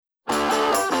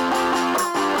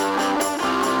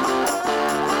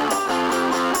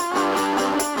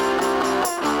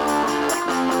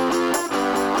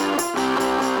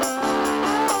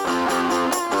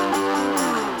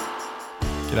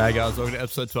G'day guys, welcome to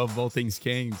episode 12 of All Things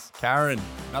Kings. Karen,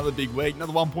 another big week,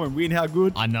 another 1 point win. How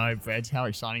good? I know, Breds. How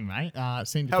exciting, mate. How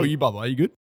are you, by the way? Are you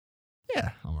good?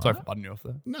 Yeah, I'm right. Sorry for butting you off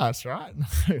there. No, that's right.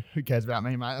 Who cares about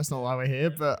me, mate? That's not why we're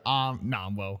here. But no,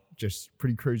 I'm well. Just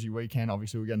pretty cruisy weekend.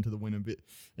 Obviously, we'll get into the win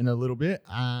in a little bit.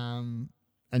 And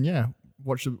yeah,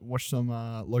 watch some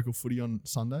local footy on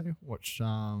Sunday. What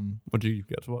did you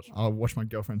get to watch? I'll watch my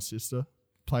girlfriend's sister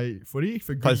play footy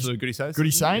for Goody Saints.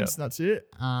 Goody Saints, That's it.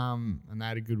 And they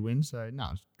had a good win. So no,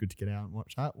 it's good to get out and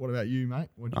watch that. What about you, mate?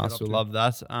 What did you get up to? Love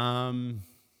that.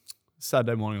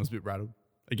 Saturday morning I was a bit rattled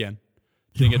again.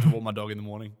 Didn't get to walk my dog in the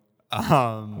morning.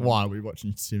 Why? Were we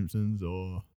watching Simpsons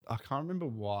or? I can't remember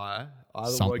why. I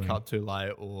either Something. woke up too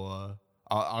late or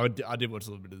I did watch a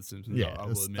little bit of The Simpsons. Yeah, I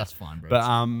will admit. that's fine, bro.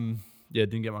 But yeah,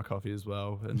 didn't get my coffee as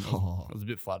well, and I Oh. was a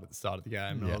bit flat at the start of the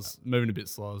game, and Yeah. I was moving a bit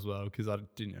slow as well because I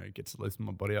didn't get to loosen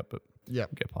my body up, but yeah,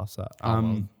 get past that.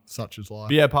 well, such is life.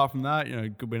 But yeah, apart from that,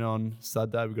 good win on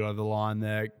Saturday. We got over the line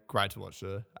there. Great to watch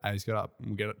the A's get up, and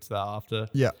we'll get to that after.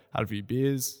 Yeah, Had a few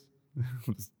beers.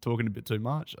 Was talking a bit too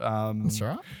much. that's all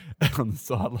right. On the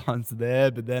sidelines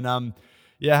there, but then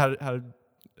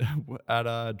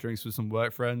had drinks with some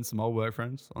old work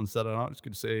friends on Saturday night. It's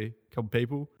good to see a couple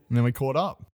people. And then we caught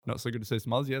up. Not so good to see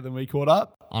some others. Yeah, then we caught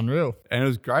up. Unreal. And it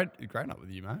was great night with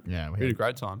you, mate. Yeah, We had a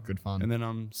great time. good fun. And then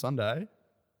on Sunday,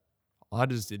 I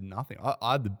just did nothing.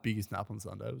 I had the biggest nap on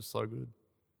Sunday. It was so good.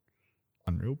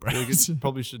 Unreal, bro. Really good.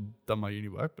 Probably should have done my uni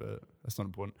work, but that's not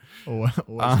important. Always good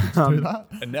to do that.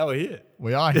 And now we're here.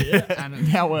 We are here,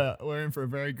 and now we're in for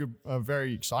a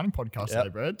very exciting podcast today,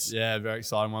 Breds. Yeah, very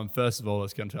exciting one. First of all,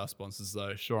 let's get into our sponsors,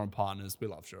 though. Shore and Partners. We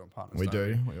love Shore and Partners. We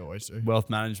don't do. We always do. Wealth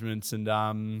Management,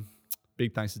 and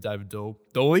big thanks to David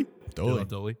Dooley.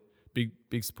 Dooley.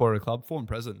 Big supporter of the club, former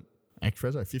president.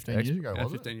 Ex-Prezzo, 15 years ago, Yeah,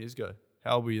 was 15 years ago.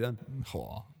 How old were you then? it?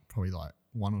 Oh, probably like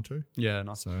 1 or 2. Yeah,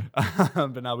 nice. So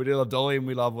But no, we do love Dolly and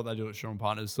we love what they do at Shore and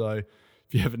Partners. So if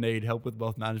you ever need help with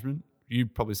wealth management, you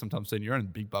probably sometimes seen your own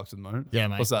big bucks at the moment. yeah,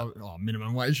 mate. What's that? Oh,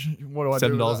 minimum wage. What do I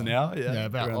do? $7 with an that? hour? Yeah. Yeah,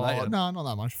 about around that, yeah. no, not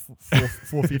that much.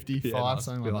 4.50, Yeah, 5, nice.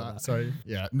 something Feel like like that. that. So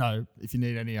yeah, no. If you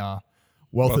need any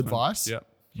wealth advice, Yeah.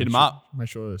 Hit them up. Make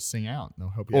sure to sing out. They'll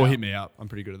help you Or out. hit me up. I'm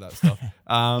pretty good at that stuff.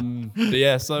 But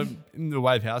yeah, so in the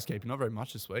way of housekeeping, not very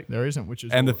much this week. There isn't, which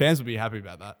is And the all- fans will be happy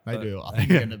about that. They But- do. I think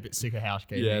they're getting a bit sick of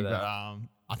housekeeping. Yeah, they but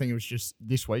I think it was just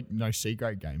this week, no C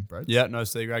grade game, bro. Yeah, no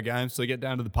C grade games. So get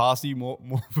down to the Parsi, more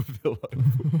of a Villa.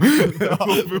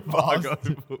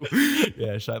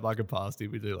 Yeah, shaped like a pasty.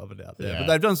 We do love it out there. Yeah. But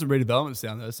they've done some redevelopments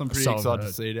down there, so I'm pretty So I've excited to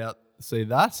heard. see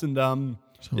that. And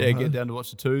yeah, I've get heard. down to watch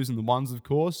the 2s and the 1s, of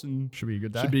course, and Should be a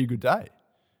good day. should be a good day.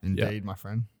 Indeed, my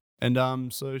friend.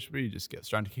 And so should we just get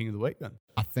straight into King of the Week then?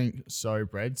 I think so,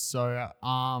 Brad. So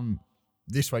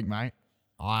this week, mate,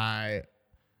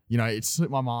 it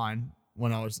slipped my mind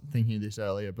when I was thinking of this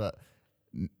earlier, but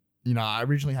I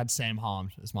originally had Sam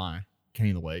Harms as my King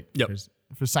of the Week. Yep. Because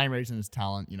for the same reason as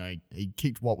talent, he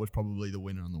kicked what was probably the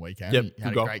winner on the weekend. Yep, He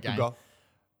had good a great game. goal.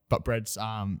 But Brad's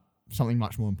something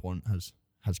much more important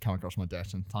has come across my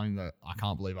desk, and something that I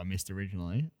can't believe I missed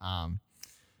originally.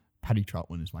 Paddy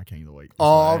Trotwin is my King of the Week.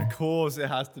 Oh, So- of course, it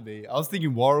has to be. I was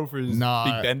thinking Worrell for his No.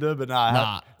 big bender, but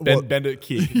Bender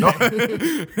kick. not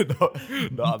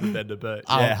other bender, but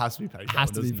yeah, it has to be Paddy. Has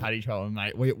Trotwin, to be doesn't it? Paddy Trotwin,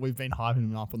 mate. We've been hyping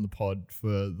him up on the pod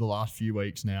for the last few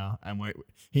weeks now, and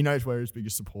he knows we're his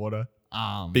biggest supporter.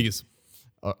 Biggest.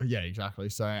 Yeah, exactly.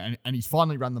 So, and he's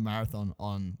finally run the marathon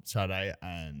on Saturday,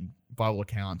 and by all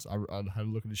accounts, I had a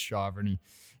look at his Strava, and he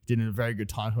did in a very good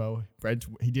time. Well, Brad,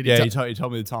 he did. Yeah, he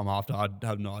told me the time after. I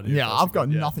have no idea. Yeah, I've got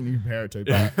Yeah. nothing to compare it to,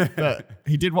 but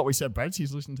he did what we said, Brad.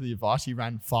 He's listened to the advice. He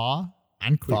ran far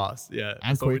and quick. Fast, yeah.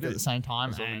 And that's all we quick at need. the same time.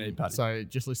 That's what we and need, Paddy. So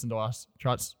just listen to us,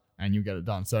 Trots, and you'll get it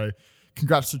done. So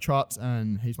congrats to Trots,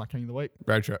 and he's my King of the Week.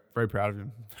 Very proud of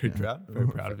him. Very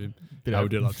proud of him. Bit We of-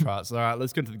 do love Trots. All right,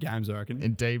 let's get into the games, I reckon.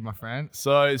 Indeed, my friend.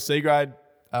 So, C grade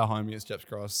at home against Jeps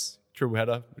Cross. Triple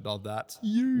header. We love that.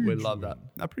 Huge We love that.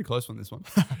 A pretty close one, this one.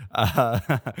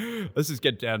 Let's just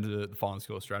get down to the final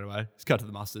score straight away. Let's cut to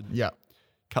the mustard. Yeah,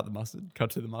 Cut the mustard.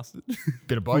 Cut to the mustard.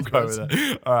 bit of We'll both. go guys. with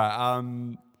that. All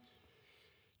right.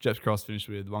 Jeps Cross finished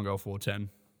with 1 goal, 4-10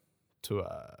 to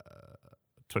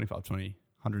 25-20,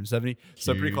 170.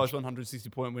 So pretty Huge. close one,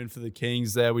 160-point win for the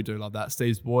Kings there. We do love that.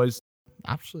 Steve's boys,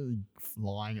 Absolutely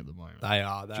flying at the moment. they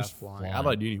are Just flying. flying.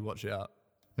 Adelaide Uni, watch out.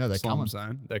 No, they're That's what I'm coming.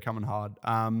 saying. They're coming hard.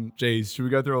 Geez, should we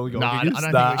go through all the goal No, I kickers?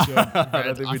 don't Nah. think we should. I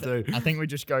don't think we do. I think we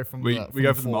just go from We go for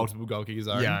the four. multiple goal kickers,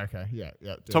 I reckon. Yeah, okay.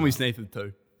 Yeah. Do Tommy that. Sneath with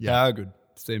 2. Yeah. How good.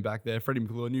 See him back there. Freddie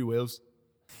McClure, new wheels.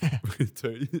 With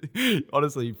 2.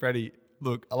 Honestly, Freddie,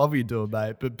 look, I love what you're doing,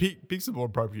 mate, but pick some more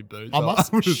appropriate boots. I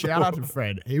must would've shout out thought. to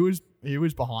Fred. He was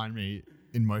behind me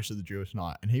in most of the drill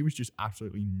tonight, and he was just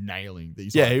absolutely nailing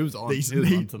these. Yeah, like, he was on. These, He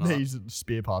was on tonight. these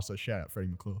spear passes. Shout out Freddie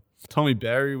McClure. Tommy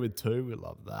Berry with 2. We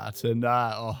love that. And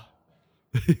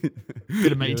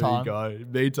Bit of me here time. we go.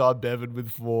 Me time Bevan with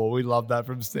 4. We love that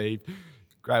from Steve.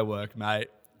 Great work, mate.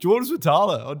 Jordan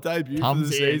Vitala on debut Comes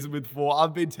for the in. season with 4.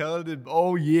 I've been telling him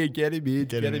all year, get him in,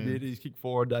 get him in. He's kicked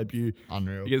 4 on debut.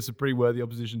 Unreal. Against some pretty worthy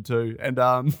opposition too. And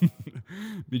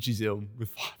Mitchy Zilm with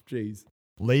 5. Jeez.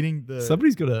 Leading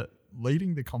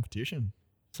the competition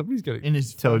Somebody's got to in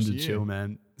his tell him first to year. chill,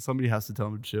 man. Somebody has to tell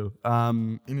him to chill.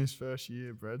 In his first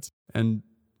year, Breds. And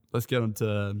let's get on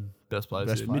to best players.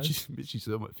 Best here. players? Mitchy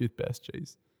Zilm at 5th best.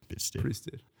 Jeez. Bit stiff. Pretty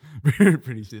stiff.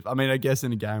 Pretty stiff. I mean, I guess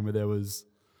in a game where there was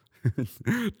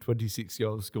 26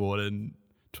 goals scored and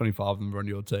 25 of them were on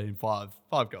your team, five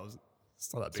goals.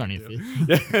 It's not that big. It's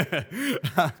only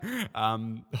a deal.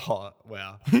 Oh,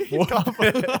 wow.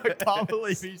 I can't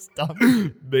believe he's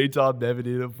done. Meantime, never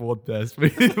did at 4th best. We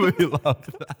love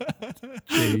that.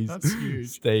 Jeez. That's huge.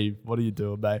 Steve, what are you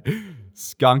doing, mate?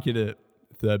 Skunking at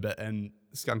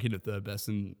 3rd best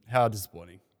and how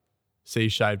disappointing. See, he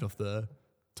shaved off the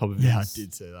top of his. Yeah, I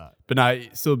did say that. But no,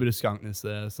 still a bit of skunkness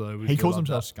there. So we He do calls love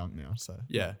himself that. Skunk now, so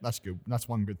Yeah. that's good. That's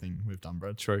one good thing we've done,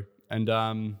 Brad. True.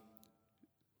 And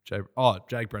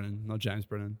Jake Brennan, not James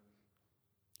Brennan.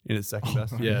 In at 2nd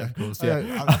best. Yeah, of course. Yeah.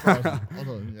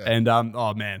 Yeah. And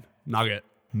oh man, Nugget.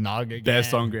 Nug again.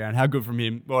 Best on ground. How good from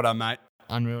him. Well done, mate.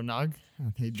 Unreal Nug.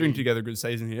 He'd String together a good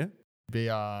season here. be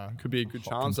Could be a good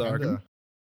hot chance, I reckon. contender.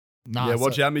 Nah, Yeah,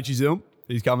 watch out, Mitchy Zilm.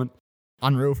 He's coming.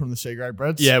 Unreal from the C grade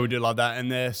Breds. Yeah, we do love that.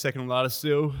 And they're second latest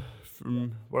still,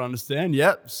 from what I understand.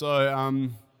 Yep. So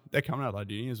they're coming out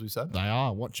of uni, as we said. They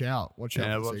are. Watch out. Watch out.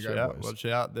 Yeah, for the watch C grade out. boys. Watch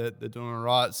out. They're doing all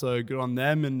right. So good on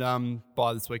them. And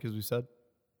bye this week, as we said.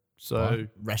 So Bye.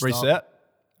 Rest reset up.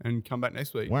 and come back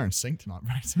next week. We're in sync tonight,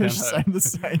 Brad. We're just saying the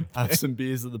same Have thing. some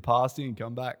beers at the party and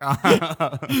come back. All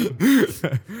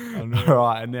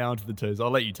right, and now onto the 2s. I'll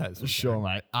let you take this one. Sure,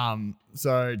 mate.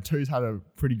 So Twos had a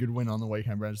pretty good win on the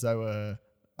weekend, Brad. They were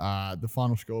the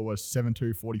final score was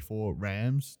 7-2-44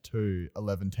 Rams to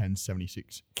 11-10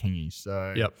 76 Kingies.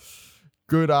 So Yep.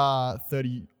 good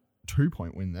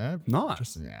 32-point win there. Nice.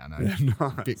 Just I know. Yeah,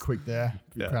 nice. Bit quick there.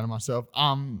 Bit Yeah. proud of myself.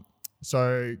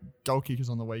 So goal kickers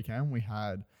on the weekend, we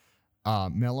had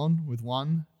Melon with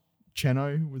 1,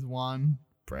 Cheno with 1,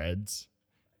 Breads.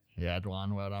 He had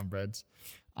 1. Well done, Breads.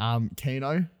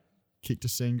 Keno kicked a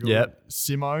single. Yep.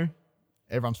 Simo,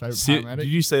 everyone's favorite Did paramedic.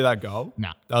 you see that goal?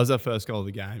 Nah. That was our first goal of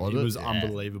the game. Was it it? was Yeah.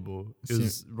 unbelievable. It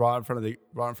was right in front of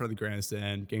the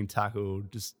grandstand, getting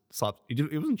tackled, just slapped. He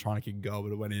wasn't trying to kick a goal,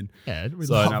 but it went in. Yeah, we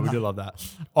So love no, we that. do love that.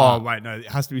 Oh wait, no, it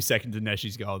has to be second to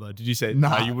Neshi's goal though. Did you see?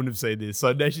 Nah. No, you wouldn't have seen this.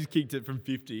 So Neshi's kicked it from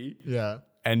 50, Yeah.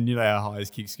 and you know how high his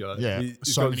kicks go. Yeah. He's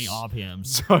So got many RPMs.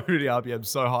 So many RPMs,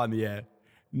 so high in the air.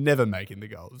 Never making the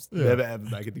goals. Yeah. Never ever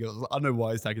making the goals. I don't know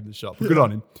why he's taking the shot, but good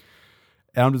on him.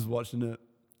 And I'm just watching it,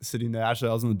 sitting there. Actually,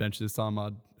 I was on the bench this time. I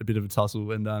had a bit of a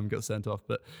tussle and got sent off,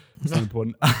 but it's not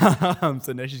important.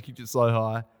 So Neshi's kicked it so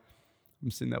high. I'm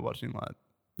sitting there watching like,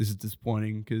 this is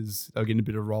disappointing because they're getting a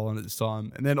bit of roll on at this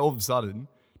time. And then all of a sudden,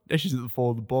 Neshi's at the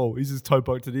fall of the ball. He's just toe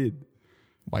poked it in.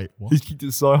 Wait, what? He's kicked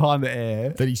it so high in the air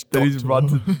That he's that got he's to- run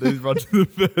to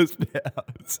the first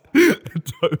house and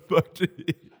toe poked it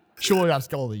in. Surely that's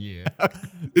goal of the year.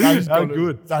 How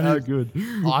good? That How is- good?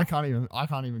 I can't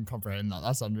even comprehend that.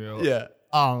 That's unreal. Yeah.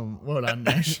 Well done,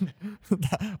 Nash.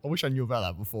 I wish I knew about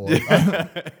that before.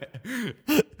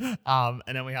 And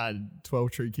then we had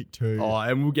 12 true kick 2. Oh,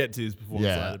 and we'll get to his performance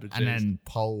yeah. later. But And then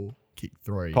Pole kick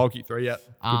 3. Pole kick 3, yeah.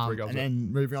 Good 3 goals. And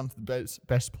then moving on to the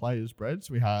best players, Breds,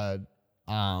 we had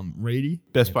Reedy.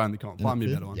 Best player in the comp. in Find me a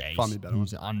at better fifth. one. Yeah, Find me a better one.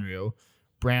 he's unreal.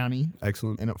 Brownie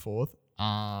Excellent. in at 4th.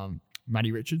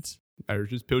 Matty Richards.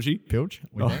 Averages. Pilchy. Pilch.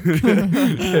 We Oh. think.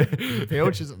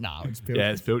 Pilch is it's Pilch.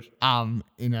 Yeah, it's Pilch.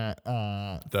 In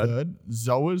a third.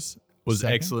 Zoas Was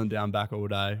second. excellent down back all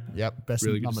day. Yep, best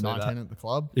Really good number to see 19 that. at the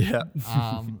club. Yeah.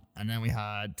 And then we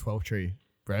had 12 tree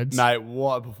Breads. Mate,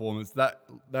 what a performance. That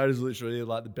is literally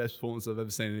like the best performance I've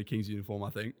ever seen in a Kings uniform, I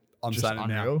think. I'm Just saying it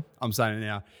now. unreal. I'm saying it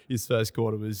now. His first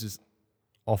quarter was just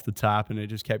off the tap and it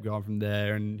just kept going from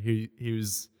there. And he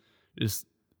was just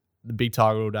the big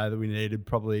target all day that we needed.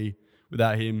 Probably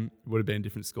without him, it would have been a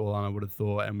different scoreline, I would have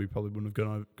thought, and we probably wouldn't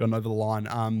have gone over the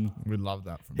line. We love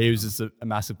that from He him. was just a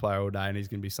massive player all day, and he's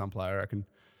going to be some player, I reckon.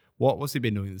 What's he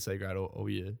been doing in the C grade all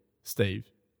year?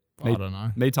 Steve. I don't know.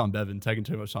 Me time Bevan, taking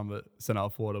too much time at centre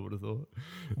forward, I would have thought.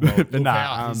 Well, But look nah,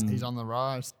 out, he's on the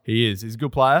rise. he is. He's a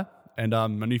good player, and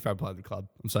my new favourite player of the club.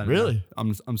 I'm saying Really? it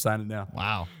now. I'm saying it now.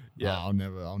 Wow. Yeah. I'll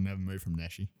never move from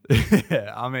Neshi.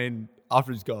 Yeah, I mean,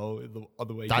 after his goal on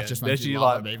the weekend, just makes you Neshi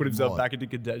love it put even himself more. back into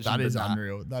contention. That is but nah.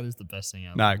 unreal. That is the best thing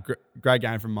ever. No, great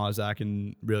game from Isaac,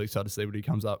 and really excited to see what he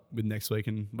comes up with next week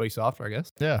and weeks after, I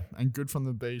guess. Yeah, and good from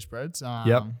the Bees Spreads.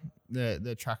 Yep.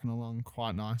 They're tracking along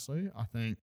quite nicely. I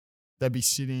think they'd be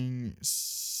sitting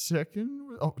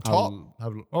second, top.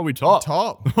 We top.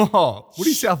 Top. Oh,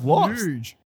 Woody South lost.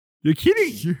 Huge. You're kidding.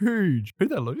 Huge. Who'd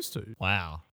they lose to?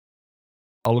 Wow.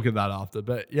 I'll look at that after.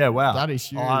 But yeah, wow. That is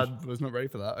huge. I was not ready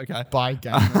for that. Okay. By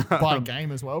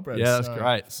game as well, Brett. Yeah, that's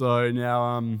great. So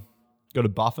now got a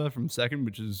buffer from second,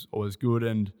 which is always good,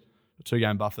 and a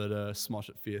 2-game buffer to smosh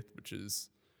at fifth, which is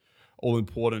all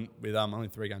important with only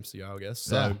 3 games to go, I guess.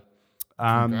 So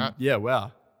Congrats. yeah,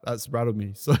 wow. That's rattled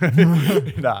me. So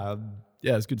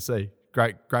yeah, it's good to see.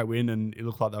 Great win, and it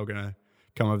looked like they were gonna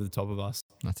come over the top of us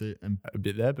That's it. And a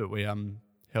bit there, but we held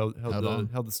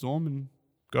the storm and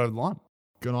got over the line.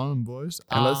 good on them, boys.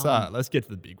 And let's get to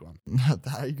the big one.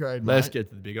 The A grade, Let's mate. get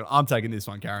to the big one. I'm taking this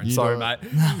one, Karen. You Sorry, do mate.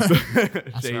 it.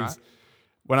 That's Jeez.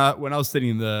 all right. When I was sitting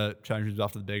in the change rooms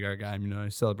after the Big O game,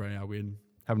 celebrating our win,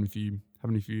 having a few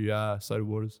soda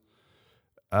waters.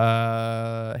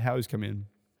 Howie's come in.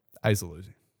 A's are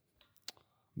losing.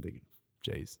 I'm thinking,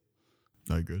 geez,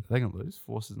 No good. are they gonna lose?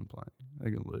 Force isn't playing.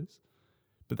 They're gonna lose.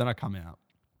 But then I come out,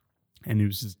 and it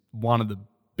was just one of the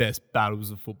best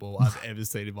battles of football I've ever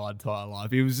seen in my entire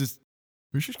life. It was just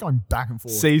We're just going back and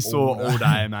forth. seesaw all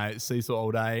day, mate. Seesaw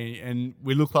all day. And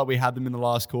we looked like we had them in the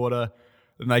last quarter.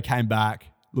 Then they came back.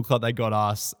 Looked like they got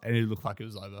us. And it looked like it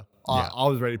was over. Yeah. I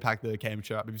was ready to pack the camping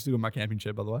chair up. Have you still got my camping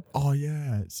chair, by the way? Oh,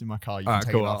 yeah. It's in my car. You All can right,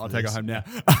 take cool. it I'll after take it this. home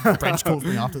now. French called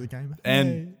me after the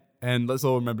game. And let's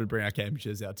all remember to bring our camping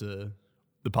chairs out to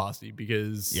the pasty,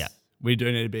 because Yeah. we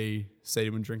do need to be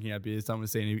seated when drinking our beers. Don't want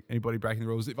to see anybody breaking the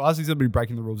rules. If I see somebody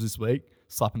breaking the rules this week,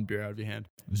 slapping beer out of your hand.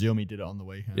 Zilmi did it on the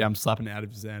weekend. Yeah, I'm slapping it out of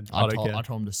his hand. I don't care.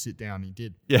 told him to sit down. He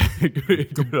did. Yeah,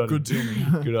 good on Good him.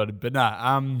 Zilmi. Good on him. But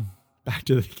nah, back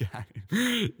to the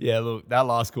game. Yeah, look, that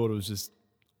last quarter was just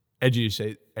edge of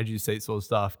your seat sort of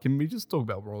stuff. Can we just talk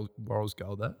about Worrell's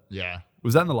goal there? Yeah.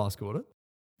 Was that in the last quarter?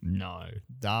 No.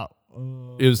 That.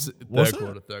 It was Was third it?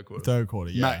 quarter. Third quarter. Third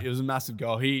quarter, yeah. It was a massive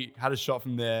goal. He had a shot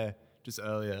from there just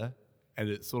earlier, and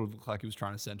it sort of looked like he was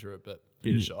trying to center it, but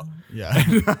he had a shot.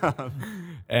 Yeah.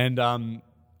 And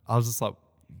I was just like,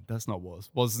 that's not Woz.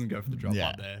 Woz doesn't go for the drop Yeah.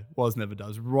 up there. Woz never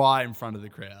does. Right in front of the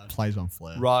crowd. Plays on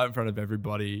flare. Right in front of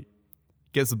everybody.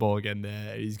 Gets the ball again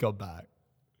there. He's got back.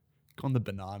 Gone the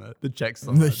banana. The check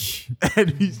side. And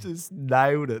he's just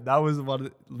nailed it. That was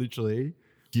literally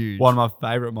Huge. one of my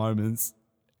favourite moments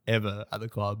ever at the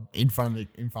club. In front of the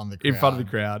crowd. In front of the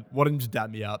crowd. Wanted him to dap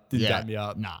me up. Didn't Yeah. dap me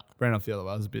up. Nah. Ran off the other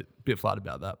way. I was a bit flat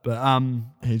about that. But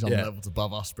He's on yeah. levels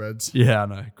above us spreads. Yeah, I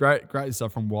know. Great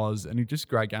stuff from Woz, and just a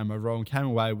great game overall. And came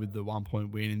away with the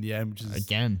 1-point win in the end, which is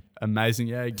Again. amazing.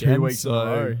 Yeah, again. 2 weeks in a So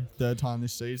row. Third time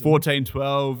this season.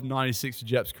 14-12, 96 to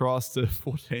Jeps Cross to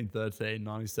 14-13,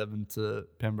 97 to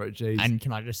Pembroke G's. And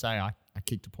can I just say, I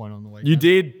kicked a point on the weekend. You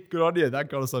did. Good on you. That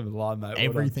got us over the line, mate. Well done.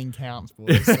 Everything counts,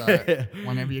 boys. So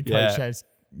whenever your coach Yeah. says,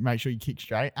 make sure you kick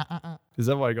straight. Is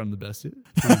that why you got on the best hit?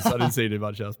 I didn't see you do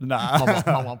much else. But nah.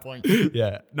 My 1 point.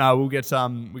 Yeah. No, we'll get to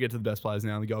the best players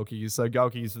now, the goal kickers. So goal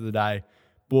kickers for the day.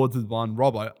 Boards with one.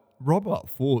 Robbo up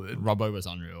forward. Robbo was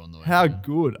unreal on the weekend. How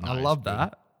good. No, I he's love good.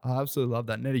 that. I absolutely love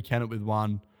that. Nettie Kennett with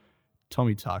one.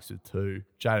 Tommy Tux with two.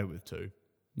 Jada with two.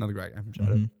 Another great game from Jada.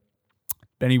 Mm-hmm.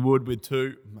 Benny Wood with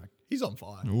two. He's on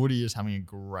fire. Woody is having a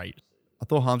great. I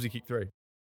thought Harmsy kicked three.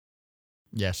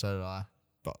 Yeah, so did I.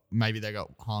 But maybe they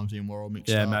got Harmsy and Worrell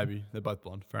mixed Yeah, up. maybe. They're both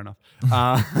blonde. Fair enough.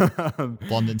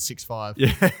 Blondin 6'5".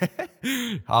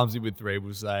 Yeah. Harmsy with three,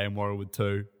 we'll say, and Worrell with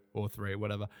two or three,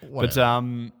 whatever. Whatever.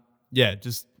 But yeah,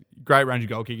 just great range of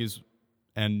goal kickers,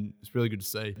 and it's really good to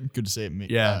see. Good to see it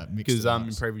mixed. Yeah, mixed because and in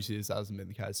nice. previous years that hasn't been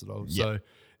the case at all. Yeah. So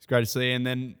it's great to see. And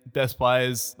then best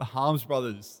players, the Harms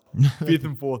brothers, fifth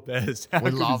and fourth best. How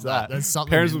We good love is that? There's something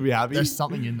Parents in- will be happy. There's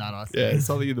something in that, I Yeah, think.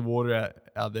 something in the water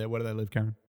out there. Where do they live,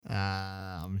 Karen?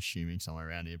 I'm assuming somewhere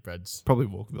around here. Bread's. Probably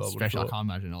Walkerville. I would've Especially, I thought. can't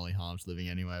imagine Ollie Harms living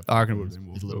anywhere. I reckon it would've his-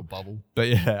 been his Walkerville. little bubble. But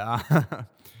yeah,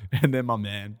 and then my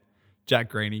man, Jack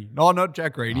Greeny. No, not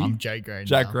Jack Greeny. I'm Jay Green.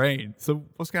 Jack now. Green. So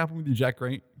what's going to happen with your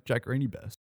Jack Greeny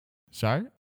best? Sorry?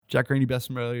 Jack Greeny best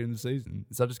from earlier in the season.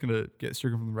 Is that just going to get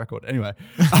stricken from the record? Anyway.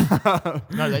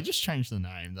 No, they just changed the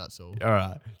name. That's all. All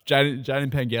right.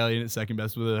 Jaden Pangelian at second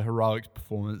best with a heroic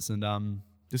performance and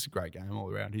just a great game all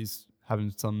around. He's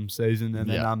having some season. And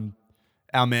Yeah. then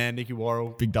Our man, Nicky Worrell.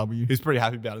 Big W. He was pretty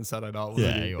happy about it on Saturday night,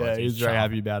 wasn't he? He was. Yeah, he was very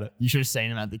happy about it. You should have seen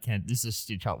him at the Kent. This is a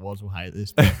stitch up. Woz will hate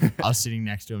this, but I was sitting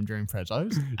next to him during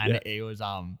prezos, and he was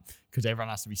because everyone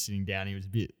has to be sitting down. He was a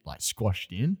bit like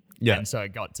squashed in, and so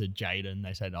it got to Jaden.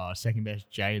 They said, "Oh, second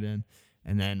best, Jaden."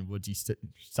 And then Woodsy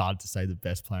started to say the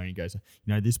best player, and he goes,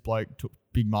 this bloke took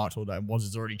big marks all day. And Woz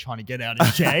is already trying to get out of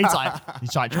his chair.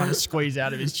 He's like trying to squeeze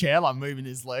out of his chair, like moving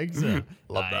his legs. Love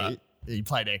that. He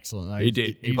played excellent. Though. He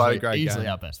did. He played a great game. Easily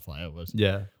our best player was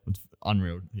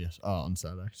unreal. Yes, on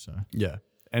Saturday. So yeah,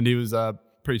 and he was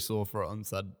pretty sore for it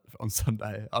on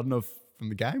Sunday. I don't know if from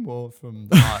the game or from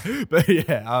the night, but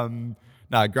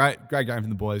yeah, great game from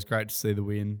the boys. Great to see the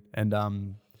win,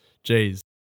 and geez.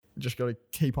 Just got to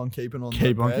keep on keeping on.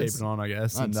 Keeping on, I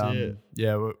guess. That's it.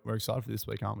 Yeah, we're excited for this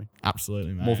week, aren't we?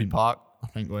 Absolutely, man. Morphy Park. I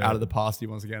think we're out of the pasty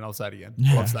once again. I'll say it again.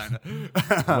 Yeah. I'm saying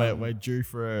it. we're due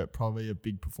for probably a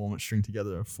big performance, string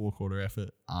together a 4-quarter effort.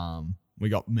 We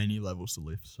got many levels to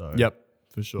lift. So yep,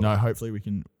 for sure. No, hopefully we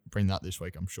can bring that this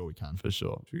week. I'm sure we can. For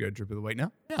sure. Should we go drip of the week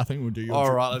now? Yeah, I think we'll do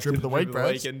your let's drip of the week, bro.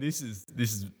 And this is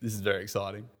very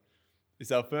exciting.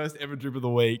 It's our first ever drip of the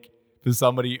week for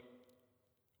somebody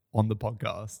on the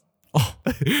podcast. Oh.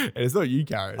 And it's not you,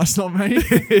 Karen. That's not me.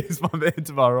 It's my man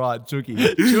to my right, Chucky.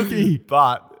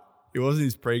 But it wasn't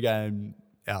his pre-game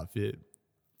outfit.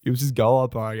 It was his goal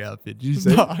umpiring outfit. Did you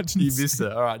see No, it? I didn't You see missed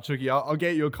it. All right, Chucky, I'll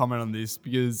get your comment on this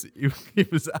because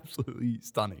it was absolutely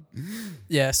stunning.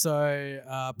 Yeah,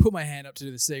 so put my hand up to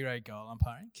do the C grade goal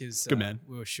umpiring because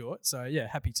we were short. So yeah,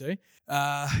 happy to.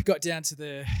 Got down to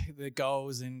the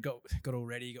goals and got all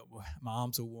ready. Got my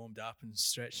arms all warmed up and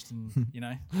stretched and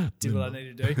did what I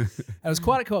needed to do. It was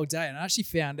quite a cold day, and I actually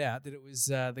found out that it was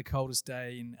the coldest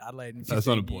day in Adelaide in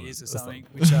 15 years or something,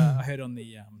 which I heard on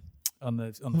the on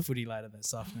the footy later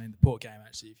this afternoon. The Port game,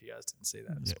 actually, if you guys didn't see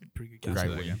that, it was a pretty good game. Great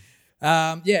win.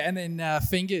 And then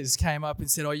Fingers came up and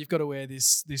said, "Oh, you've got to wear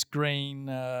this green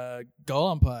goal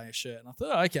umpire shirt." And I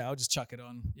thought, okay, I'll just chuck it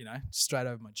on, straight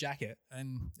over my jacket.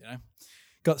 And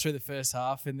got through the first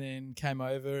half, and then came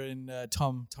over and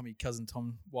cousin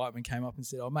Tom Whiteman came up and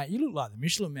said, "Oh, mate, you look like the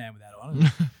Michelin Man with that on."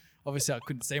 And obviously, I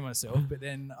couldn't see myself, but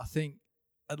then I think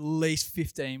at least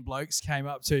 15 blokes came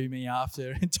up to me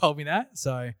after and told me that.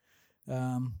 So.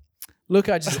 Look,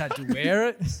 I just had to wear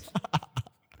it.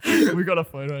 We got a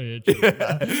photo here.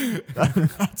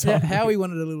 Howie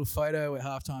wanted a little photo at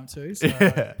halftime too, so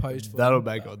I posed for That'll him.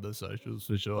 make on the socials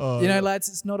for sure. Lads,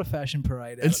 it's not a fashion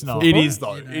parade. It's not. It is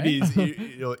though. You know? It is.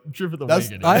 Drip of the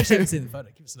week. I actually haven't seen the photo.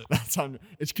 Give us a look.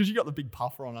 It's because you got the big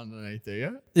puffer on underneath, do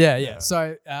you? Yeah.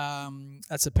 So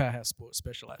that's a Powerhouse Sports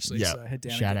special, actually. Yeah. So head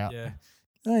down. Shout out. Yeah.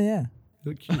 Oh yeah.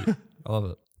 You look cute. I love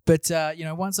it. But,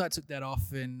 once I took that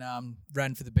off and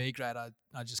ran for the B grade,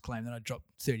 I just claimed that I dropped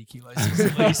 30 kilos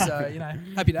instantly. So,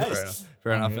 happy days.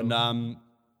 Fair enough. And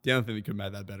the other thing that could have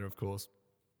made that better, of course,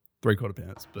 3/4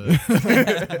 pants. But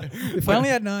if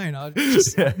only I'd known, I need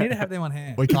to have them on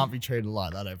hand. We can't be treated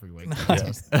like that every week.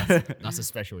 That's a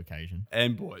special occasion.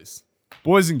 And boys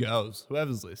and girls,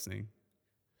 whoever's listening,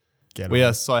 we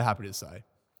are so happy to say,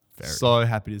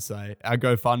 our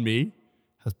GoFundMe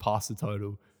has passed the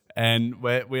total. And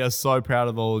we are so proud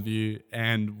of all of you,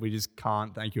 and we just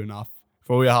can't thank you enough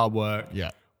for all your hard work,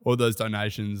 all those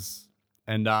donations,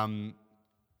 and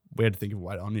we had to think of a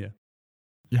way on here.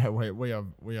 Yeah, we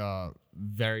are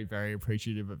very, very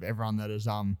appreciative of everyone that has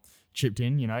chipped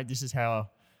in. This is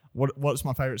how what's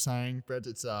my favorite saying, Brett?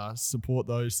 It's support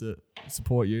those that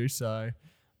support you. So,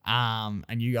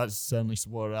 and you guys certainly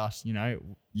supported us.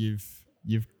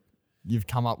 You've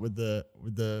come up with the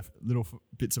little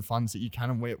bits of funds that you can,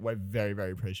 and we're very,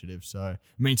 very appreciative. So it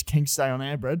means Kings stay on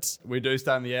air, Breds. We do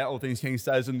stay on the air. All things Kings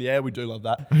stays on the air. We do love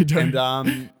that. We do.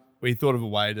 And we thought of a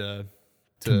way to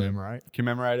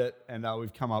commemorate it, and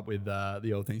we've come up with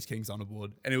the All Things Kings on a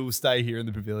board, and it will stay here in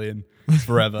the pavilion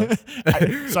forever.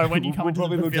 So when you come into the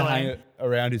probably look to hang it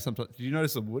around here sometimes. Did you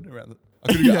notice the wood around it?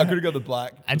 I could have got the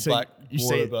black, black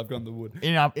border, but I've gone the wood.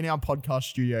 In our podcast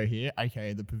studio here,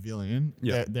 aka the pavilion,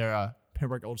 Yeah. there are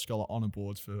Pembroke Old Scholar honour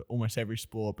boards for almost every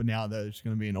sport, but now there's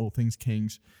going to be an All Things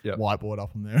Kings whiteboard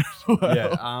up on there as well.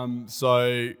 Yeah.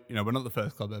 So we're not the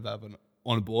first club ever have an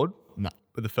on a board. No.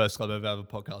 We're the first club ever have a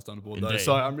podcast on a board, though. Indeed.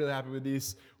 So I'm really happy with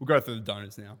this. We'll go through the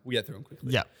donors now. We'll get through them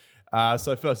quickly. Yeah.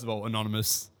 So first of all,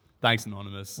 Anonymous. Thanks,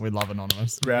 Anonymous. We love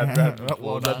Anonymous. Round of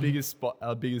Well applause. done.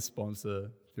 Our biggest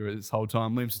sponsor through this whole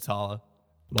time. Liam Satala.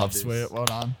 Love this. Sweet. Well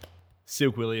done.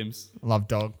 Silk Williams. Love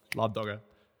Dog. Love Dogger.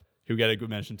 He'll get a good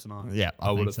mention tonight. Yeah,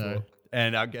 I would think so. thought.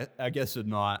 And our guest of the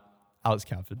night, Alex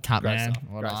Camford. Cat Great man. stuff.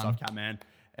 Well Great done. stuff, Cat man.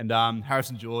 And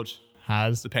Harrison George.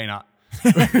 Has. The peanut.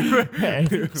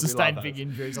 Sustained love big Haz.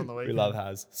 injuries on the weekend. We love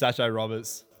Haz. Sachet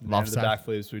Roberts. Man Love of the Saf.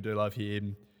 backflips. We do love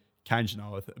him. Kane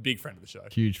Chenoweth, a big friend of the show.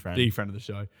 Huge friend. Big friend of the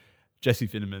show. Jesse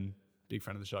Finneman, big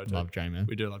friend of the show too. Love J-Man.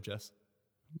 We do love Jess.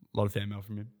 A lot of fan mail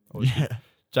from him. Always Yeah. good.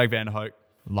 Jake Van der Hoek.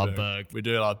 Love Berg. We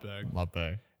do love Berg. Love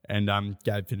Berg. And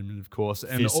Gabe Finneman, of course.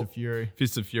 And Fists of Fury.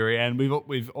 Fists of Fury. And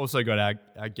we've also got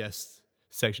our guest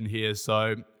section here.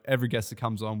 So every guest that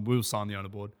comes on, we'll sign the honor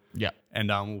board. Yeah. And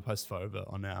we'll post a photo of it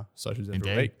on our socials every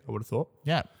Indeed. week, I would have thought.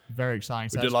 Yeah. Very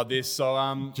exciting. We do love this.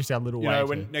 So just our little you way know, to-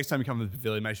 when next time you come to the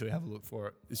pavilion, make sure you have a look for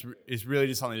it. It's really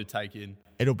just something to take in.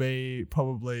 It'll be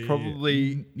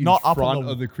probably Not not up front on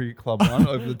the of the cricket club one,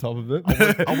 over the top of it.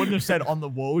 I wouldn't have said on the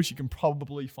walls. You can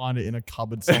probably find it in a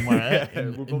cupboard somewhere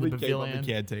in, we'll in probably the keep on pavilion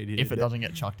the canteen here. if it doesn't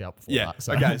get chucked out before Yeah. that.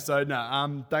 So. Okay. So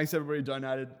no. Thanks everybody who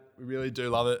donated. We really do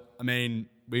love it. I mean,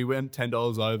 we went $10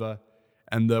 over,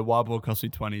 and the whiteboard cost me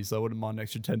 $20, so I wouldn't mind an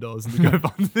extra $10 in the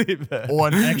GoFundMe there. Or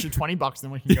an extra $20, then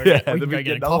we can go Yeah, get, we then can we go can get a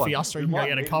get another coffee. one. Us three We can go might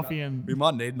get a need coffee, another- and We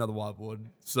might need another whiteboard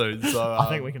soon. So I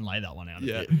think we can lay that one out.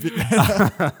 Yeah.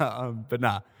 A bit. But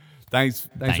nah. Thanks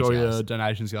Thanks, for all guys. your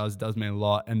donations, guys. It does mean a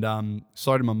lot. And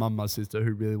sorry to my mum and my sister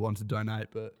who really wanted to donate,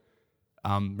 but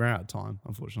ran out of time,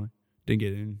 unfortunately. Didn't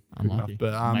get in quick enough. Unlucky.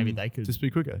 But Maybe they could just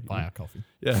be quicker. you buy know? our coffee.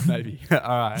 Yeah, maybe. All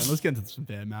right, and let's get into some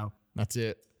fan mail. That's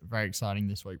it. Very exciting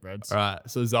this week, Breds. All right,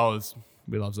 so Zoas,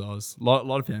 we love Zoas. A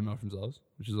lot of fan mail from Zoas,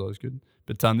 which is always good.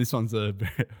 But this one's a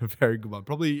very good one.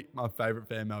 Probably my favourite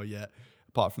fan mail yet,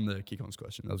 apart from the kick-ons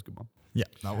question. That was a good one. Yeah.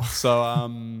 That was. So,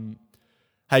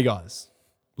 hey guys,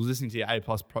 I was listening to your A+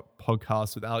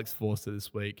 podcast with Alex Forster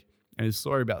this week, and his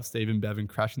story about Stephen Bevan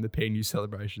crashing the PNU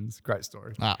celebrations. Great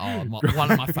story.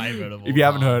 One of my favourite of all. If you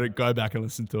haven't time. heard it, go back and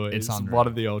listen to it. It's It's unreal. one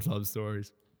of the old-time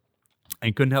stories.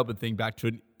 And couldn't help but think back to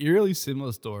an eerily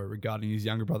similar story regarding his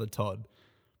younger brother Todd.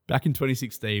 Back in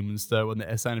 2016, when Sturt won the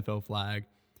SANFL flag,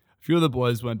 a few of the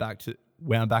boys went back at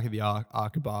the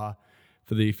Arca Bar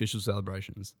for the official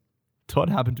celebrations. Todd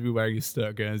happened to be wearing his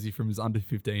Sturt Guernsey from his under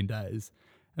 15 days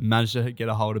and managed to get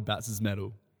a hold of Bats'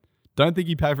 medal. Don't think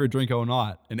he paid for a drink all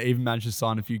night and even managed to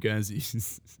sign a few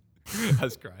Guernseys.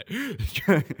 That's great.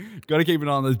 Got to keep an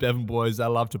eye on those Bevan boys. They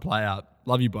love to play out.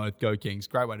 Love you both. Go Kings.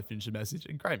 Great way to finish the message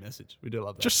and great message. We do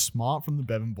love that. Just smart from the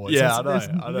Bevan boys. yeah, That's-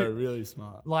 I know. Really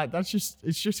smart. Like it's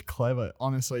just clever,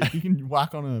 honestly. If you can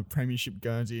whack on a premiership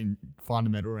Guernsey and find a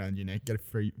medal around your neck, get a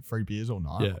free beers all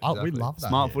night. Yeah, We exactly. love that.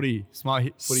 Smart here.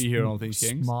 footy. Footy here on All Things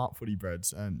Kings. Smart footy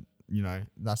breads, and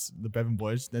that's the Bevan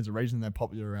boys. There's a reason they're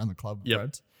popular around the club Yep.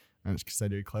 breads, and it's because they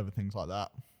do clever things like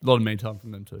that. A lot of me time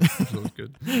from them too, which is always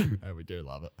good. Yeah, we do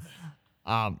love it.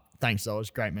 Thanks, that was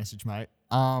a great message, mate.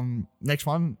 Next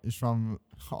one is from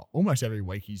almost every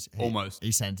week he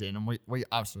sends in, and we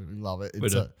absolutely love it.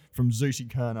 It's do. from Zeusy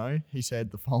Kerno. He said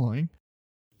the following: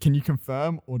 can you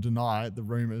confirm or deny the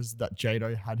rumors that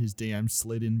Jado had his DM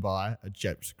slid in by a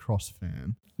Jeps Cross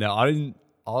fan? Now I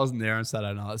wasn't there on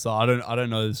Saturday night, so I don't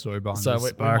know the story behind So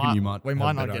this. But I reckon you might. we have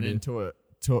might a not better get idea. into it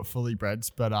fully, Breads,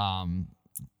 but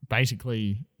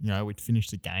basically, we'd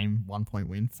finished the game, 1 point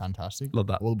win, fantastic. Love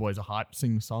that. All the boys are hyped,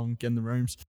 sing the song, get in the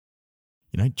rooms.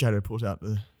 Jado pulls out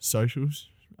the socials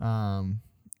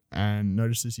and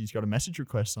notices he's got a message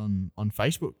request on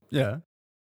Facebook Yeah.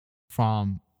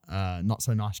 from Not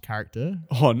So Nice Character.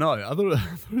 Oh no, I thought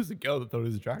it was a girl that thought it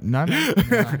was attractive. No,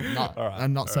 not, All right, a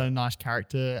Not all So Nice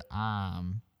Character.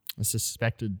 A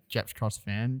suspected Jeps Cross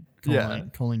fan Yeah.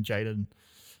 calling Jaden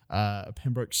a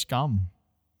Pembroke scum.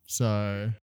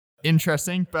 So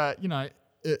interesting, but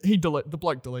the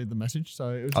bloke deleted the message,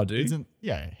 so it was, Oh, did he? isn't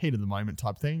heat of the moment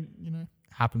type thing.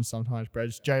 Happens sometimes. Brad,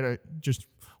 Jado, just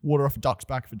water off a duck's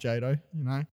back for Jado.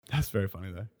 That's very funny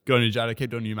though. Good on you, Jada. Keep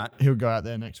doing you, mate. He'll go out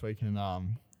there next week and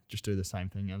just do the same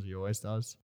thing as he always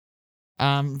does.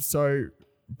 So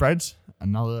Brad's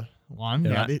another one.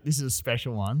 Yeah, Now, mate. this is a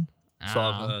special one. So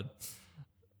I've heard.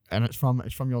 And it's from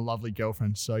your lovely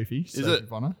girlfriend Sophie. Is Sophie it?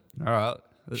 Bonner. All right.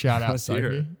 Shout out Let's hear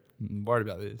Sophie. it. I'm worried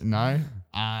about this. No.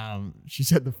 She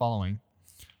said the following.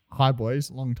 Hi boys,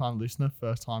 long time listener,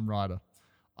 first time writer.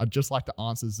 I'd just like to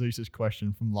answer Zeus's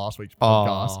question from last week's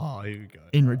podcast Oh, here we go.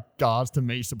 in regards to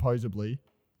me supposedly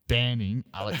banning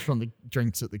Alex from the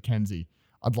drinks at the Kenzie.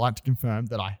 I'd like to confirm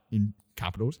that I, in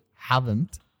capitals,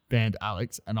 haven't banned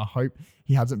Alex, and I hope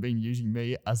he hasn't been using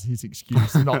me as his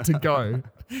excuse not to go.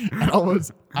 And I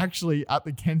was actually at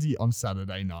the Kenzie on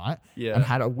Saturday night Yeah. and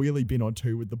had a wheelie bin or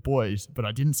two with the boys, but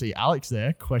I didn't see Alex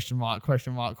there. Question mark,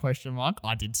 question mark, question mark.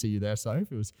 I did see you there, Soph.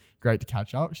 It was great to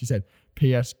catch up. She said,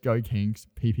 P.S. Go Kings.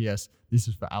 P.P.S. This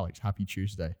is for Alex. Happy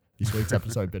Tuesday. This week's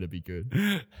episode better be good.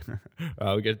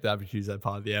 We'll get to that Tuesday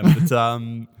part at the end.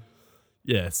 But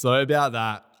yeah, so about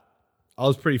that, I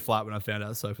was pretty flat when I found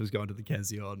out Soph was going to the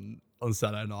Kenzie on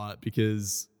Saturday night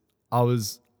because I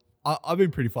was I've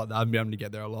been pretty flat that I haven't been able to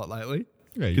get there a lot lately.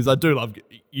 Yeah, Because I do love,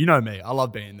 you know me, I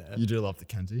love being there. you do love the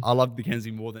Kenzie. I love the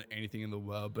Kenzie more than anything in the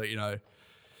world. But,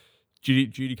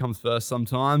 duty comes first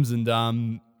sometimes.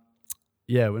 And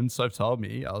when Soph told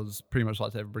me, I was pretty much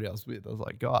like to everybody else with. I was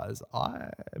like, guys, I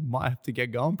might have to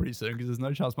get going pretty soon because there's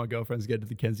no chance my girlfriend's getting to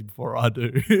the Kenzie before I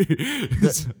do.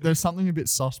 There's something a bit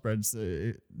soft spreads.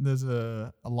 There's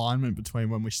a alignment between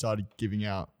when we started giving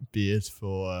out beers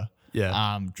for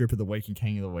Drip of the Week and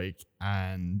King of the Week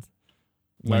and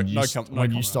when you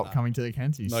stopped coming to the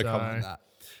Kenzie. No comment on that.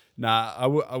 Nah, I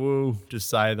will just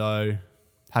say though,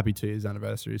 happy 2 years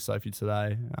anniversary, Sophie,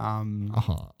 today.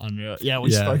 Unreal. Yeah,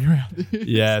 we spoke around it.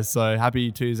 Yeah, so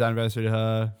happy 2 years anniversary to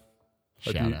her.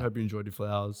 Hope you enjoyed your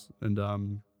flowers. And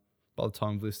by the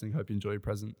time of listening, hope you enjoy your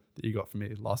present that you got from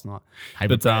me last night. Hey,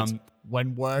 but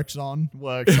when work's on,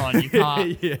 you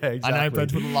can't. Yeah, exactly. I know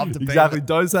Brad would love to be Exactly.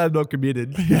 Don't say I'm not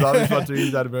committed because I was my 2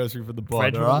 years anniversary for the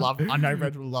pod. I know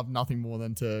Brad would love nothing more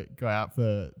than to go out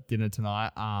for dinner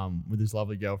tonight with his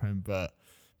lovely girlfriend, but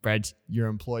Brad, you're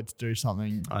employed to do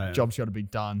something. Job's got to be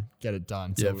done. Get it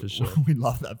done. So for sure. We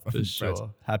love that. For sure. Brad.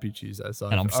 Happy Tuesday. So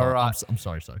and I'm sorry. All right. I'm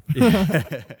sorry, Sophie. Yeah.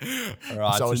 All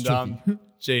right. So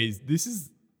geez, this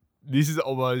is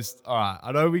almost all right.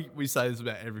 I know we say this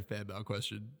about every fan mail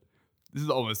question. This is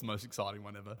almost the most exciting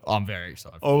one ever. I'm very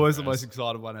excited. Almost the most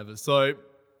exciting one ever. So,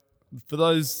 for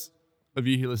those of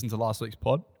you who listened to last week's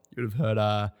pod, you would have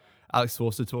heard Alex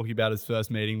Forster talking about his first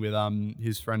meeting with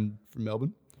his friend from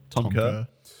Melbourne, Tom Kerr.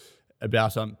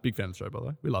 About big fan of the show, by the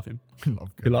way. We love him.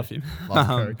 We love him. Love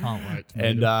Kerr. Can't wait. To meet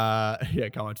him.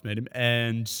 Can't wait to meet him.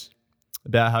 And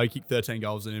about how he kicked 13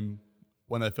 goals in him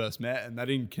when they first met, and they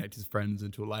didn't connect his friends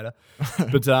until later.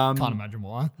 But can't imagine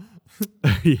why.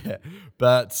 Yeah,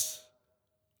 but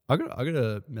I got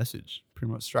a message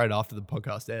pretty much straight after the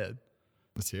podcast aired.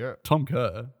 Let's hear it. Tom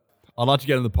Kerr, I'd like to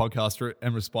get on the podcast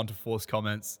and respond to forced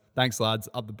comments. Thanks, lads.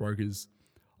 Up the brokers.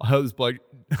 I hope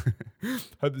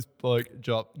this bloke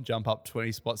jump up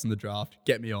 20 spots in the draft.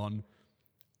 Get me on.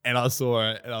 And I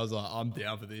saw it, and I was like, I'm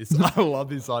down for this. I love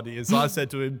this idea. So I said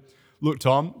to him, look,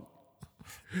 Tom,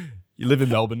 you live in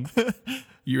Melbourne.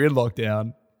 You're in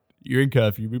lockdown. You're in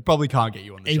curfew. We probably can't get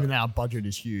you on the show. Even our budget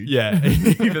is huge. Yeah,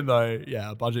 even though,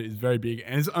 our budget is very big,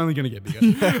 and it's only going to get bigger.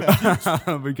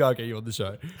 We can't get you on the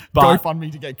show. But go fund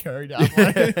me to get Curry down.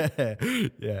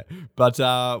 Yeah. But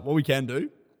what we can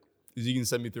do is you can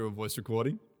send me through a voice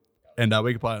recording, and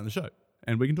we can play it on the show,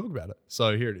 and we can talk about it.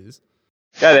 So here it is.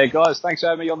 Hey there, guys. Thanks for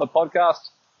having me on the podcast.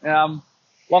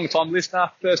 Long-time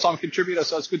listener, first-time contributor,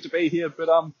 so it's good to be here. But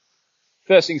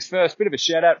first things first, bit of a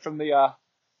shout-out from the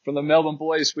Melbourne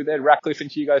boys with Ed Ratcliffe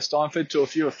and Hugo Steinford to a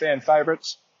few of fan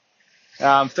favourites.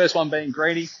 First one being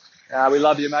Greeny. We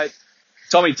love you, mate.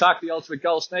 Tommy Tuck, the ultimate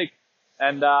goal sneak,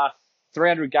 and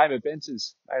 300 game of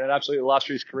Bences. Made an absolutely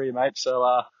illustrious career, mate.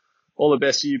 So all the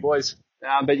best to you boys.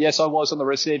 But yes, I was on the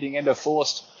receiving end of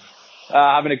Forced,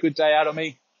 having a good day out of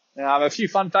me. A few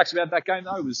fun facts about that game,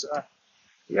 though, was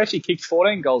he actually kicked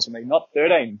 14 goals for me, not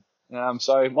 13.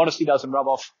 So modesty doesn't rub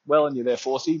off well in you there,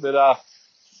 Forcey. But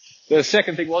the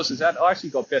second thing was that I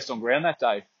actually got best on ground that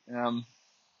day.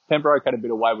 Pembroke had a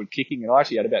bit of wayward kicking, and I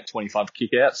actually had about 25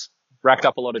 kick-outs. Racked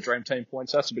up a lot of Dream Team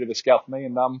points. That's a bit of a scalp for me.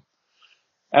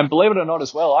 And believe it or not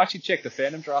as well, I actually checked the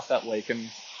Phantom draft that week, and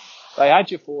they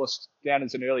had you Forced down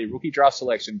as an early rookie draft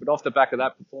selection. But off the back of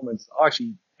that performance, I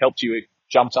actually helped you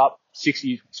jumped up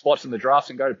 60 spots in the draft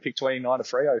and go to pick 29 to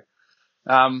Freo.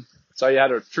 So you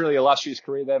had a truly illustrious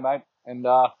career there, mate. And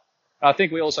I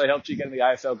think we also helped you get in the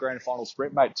AFL Grand Final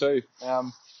sprint, mate, too.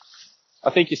 I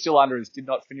think you're still under as did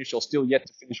not finish or still yet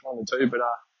to finish 1 and 2, but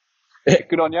yeah,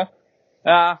 good on you.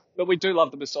 But we do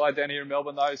love the Messiah down here in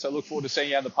Melbourne, though, so look forward to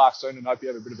seeing you in the park soon and hope you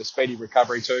have a bit of a speedy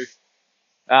recovery, too.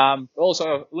 Also,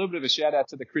 a little bit of a shout-out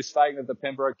to the Chris Fagan of the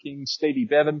Pembroke Kings, Stevie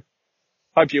Bevan.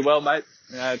 Hope you're well, mate.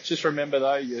 Just remember,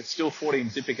 though, you're still 40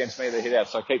 and zip against me in the hit-out,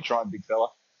 so keep trying, big fella.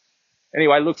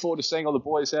 Anyway, look forward to seeing all the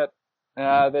boys out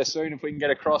there soon if we can get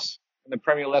across and the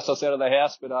Premier lets us out of the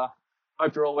house. But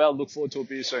hope you're all well. Look forward to a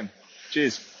beer soon.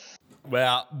 Cheers.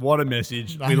 Wow, what a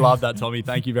message. We love that, Tommy.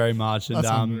 Thank you very much.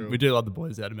 And we do love the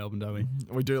boys out of Melbourne, don't we?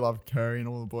 We do love Curry and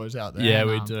all the boys out there. Yeah,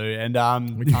 we do.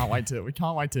 And we can't wait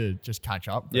to just catch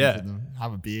up. Yeah.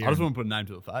 Have a beer. I just want to put a name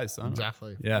to the face.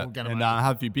 Exactly. Yeah. And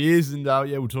have a few beers and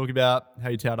we'll talk about how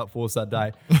you towed up Force that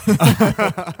day.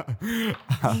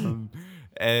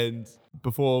 And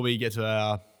before we get to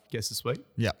our guest this week,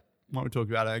 yeah, why don't we talk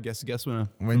about our guest winner?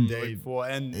 Indeed.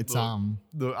 And it's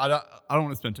look, I don't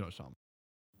want to spend too much time.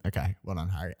 Okay, well done,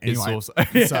 Harry. Anyway, Sauce.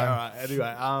 Yeah, so, all right.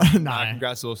 Anyway,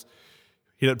 congrats, Sauce.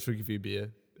 Hit up Tricky for your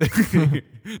beer.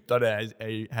 Don't know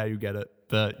how you get it,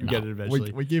 but you get it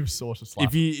eventually. We give Sauce a slap.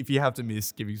 if you have to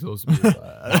miss giving Sauce a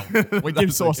miss, we give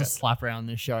that's Sauce a okay. slap around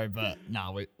this show, but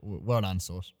no, well done,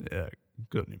 Sauce. Yeah,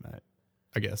 good on you, mate.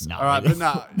 I guess. No, All right, but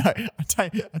no, I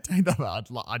take that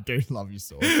back. I do love you,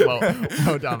 Sauce.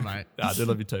 Well done, mate. I do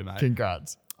love you too, mate.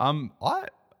 Congrats. I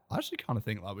actually kind of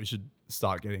think like we should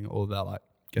start getting all of our like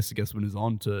guest winners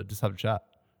on to just have a chat.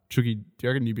 Chucky, do you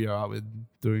reckon you'd be alright with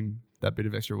doing that bit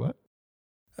of extra work?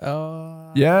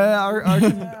 Yeah, I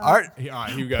reckon. All right,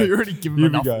 here we go. You already given Here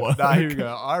him we enough go. work. Nah, here we go.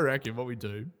 I reckon what we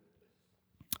do.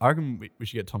 I reckon we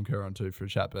should get Tom Kerr on too for a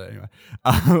chat. But anyway,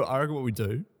 I reckon what we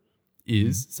do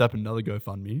is set up another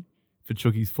GoFundMe for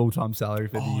Chucky's full-time salary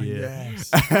for the year.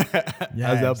 Yes.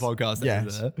 As our podcast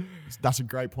ends there. That's a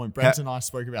great point. Brent and I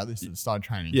spoke about this at the start of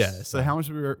training. Yeah. So how much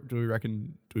do we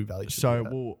reckon do we value? So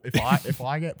that? well, if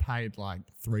I get paid like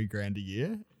 $3,000 a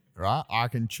year, right? I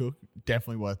can Chuck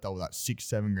definitely worth double that,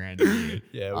 6-7 grand a year.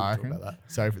 Yeah, we'll I talk reckon. about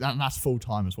that. So that's full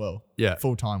time as well. Yeah.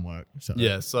 Full time work. So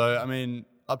Yeah. So I mean,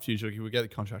 up to you, Chucky. We'll get the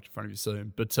contract in front of you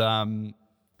soon. But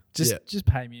Just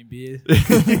pay me in beer.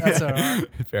 That's all right.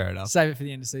 fair enough. Save it for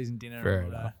the end of season dinner. Fair or,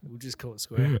 enough. we'll just call it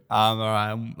square. All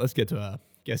right. Let's get to our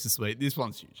guest this week. This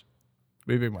one's huge.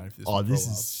 We've been waiting for this. Oh, one for this a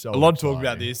while. is so a lot of talk exciting.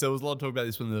 about this. There was a lot of talk about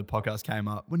this when the podcast came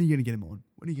up. When are you going to get him on?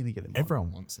 When are you going to get him on?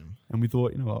 everyone wants him. And we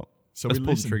thought, you know what? So Let's we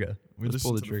pull listen. the trigger. We Let's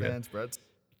pull listen the to the trigger. fans, Brett.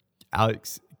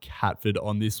 Alex Catford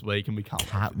on this week, and we can't wait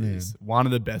for Catman. this. One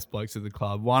of the best blokes at the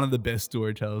club, one of the best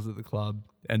storytellers at the club.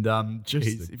 And if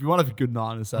you want to have a good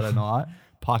night on a Saturday night,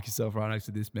 park yourself right next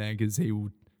to this man because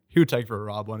he'll take for a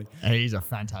ride, won't he? And he's a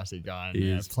fantastic guy. And He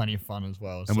yeah, is. plenty of fun as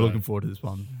well. And we're looking forward to this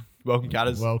one. Welcome,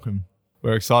 Catters. Welcome.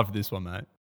 We're excited for this one, mate.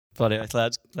 Bloody oath,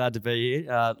 lads. Glad to be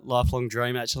here. Lifelong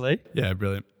dream, actually. Yeah,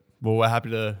 brilliant. Well, we're happy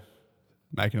to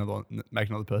make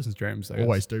another person's dreams. I guess.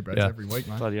 Always do, Brett. Yeah. Every week,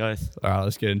 mate. Bloody oath. All right,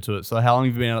 let's get into it. So, how long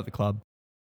have you been out at the club?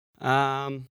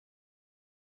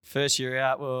 First year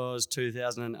out was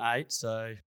 2008,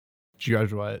 so Did you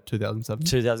graduate 2007?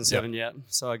 2007, yeah.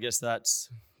 So I guess that's,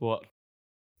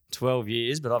 12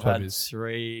 years, but I've 12 had years.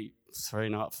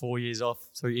 4 years off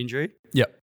through injury.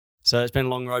 Yep. So it's been a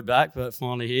long road back, but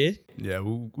finally here. Yeah,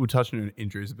 we'll touch on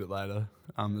injuries a bit later.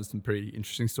 There's some pretty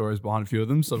interesting stories behind a few of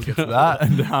them, so we'll get to that.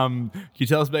 And can you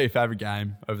tell us about your favourite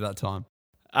game over that time?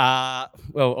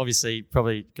 Well, obviously,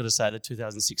 probably got to say the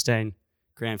 2016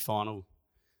 grand final.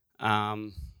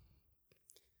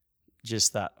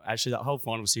 Just that whole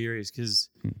final series, because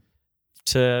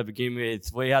to begin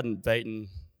with, we hadn't beaten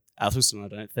Athelston, I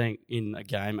don't think, in a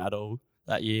game at all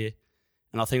that year.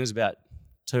 And I think it was about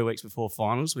 2 weeks before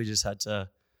finals. We just had to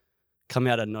come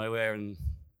out of nowhere, and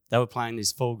they were playing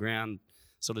this full ground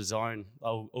sort of zone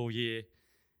all year.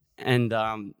 And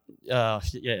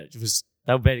it was,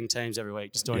 they were beating teams every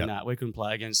week, just doing that. We couldn't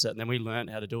play against it. And then we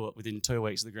learned how to do it within 2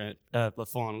 weeks of the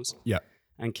finals. Yeah.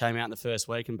 And came out in the first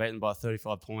week and beat them by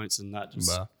 35 points, and that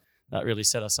Wow. that really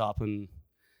set us up. And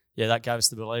that gave us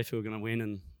the belief we were going to win,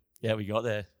 and we got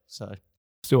there. So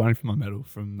Still waiting for my medal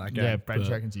from that game. Yeah, Brad but-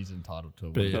 reckons he's entitled to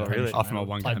it. But yeah, Oh, really? after my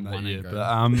one Played game that one year.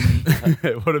 and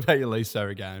But what about your least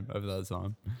favourite game over that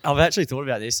time? I've actually thought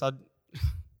about this.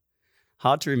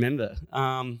 Hard to remember.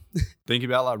 Think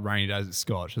about like rainy days at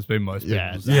Scotch. It's been most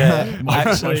Yeah. people's. Most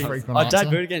actually, frequent I answer.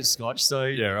 debuted against Scotch, so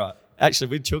Yeah, right. actually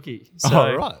with Chucky. So,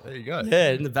 Oh, right. There you go. Yeah,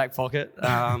 in the back pocket.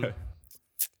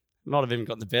 Might have even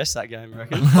got the best that game, I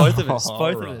reckon. Both of us.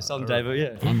 Both of us on debut,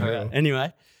 yeah. Unreal.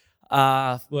 Anyway,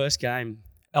 worst game.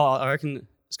 Oh, I reckon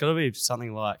it's got to be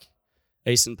something like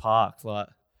Eastern Park, like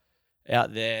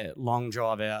out there, long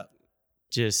drive out,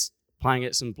 just playing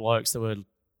at some blokes that were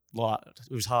like,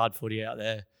 it was hard footy out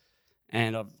there.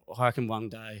 And I reckon one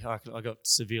day I got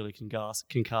severely concussed,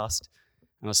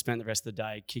 and I spent the rest of the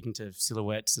day kicking to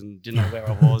silhouettes and didn't know where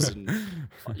I was. And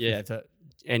but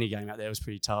any game out there was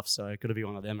pretty tough, so it got to be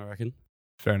one of them, I reckon.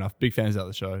 Fair enough. Big fans out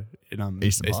the show in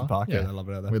Eastern Park. Yeah, they love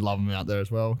it out there. We love them out there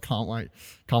as well. Can't wait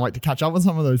to catch up with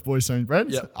some of those boys soon, Brad.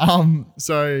 Yep.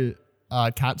 So,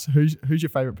 Cats, who's your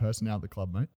favourite person out of the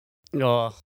club, mate?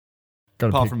 Oh, Gotta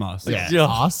Apart pick- from us. yeah, Yeah.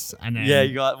 us, and then yeah,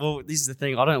 you got. Well, this is the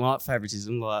thing. I don't like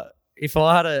favoritism. Like, if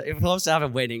I was to have a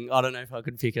wedding, I don't know if I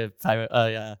could pick a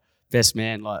favorite, best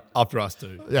man. Like, After us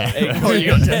too. yeah. oh, you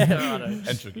got yeah, righto.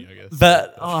 And Chucky, I guess.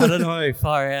 But I don't know,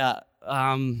 far out.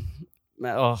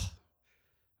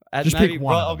 Just maybe pick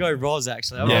one of I'll them. go Roz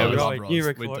actually. Yeah, I'll we go love with Roz.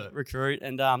 new We do. recruit,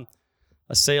 and I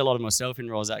see a lot of myself in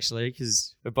Roz actually,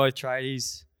 because we're both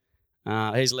tradies.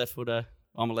 He's a left footer.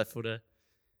 I'm a left footer.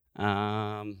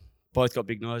 Both got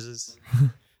big noses.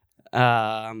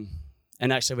 And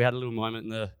actually, we had a little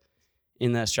moment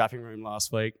in the strapping room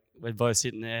last week. We're both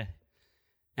sitting there,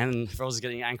 and Roz was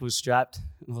getting ankles strapped.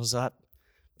 And I was like,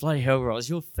 bloody hell, Ross,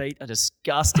 your feet are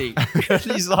disgusting.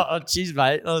 He's like, oh, jeez,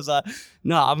 mate. I was like,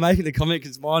 no, I'm making the comment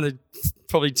because mine are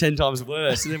probably 10 times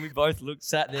worse. And then we both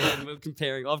sat there and we were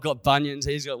comparing. I've got bunions,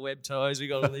 he's got webbed toes, we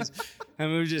got all these.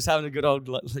 And we were just having a good old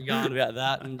yarn about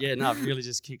that. And yeah, no, it really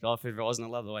just kicked off with Ross, and I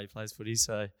love the way he plays footy.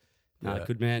 So, no, Yeah.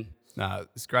 good man. No,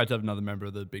 it's great to have another member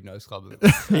of the Big Nose Club.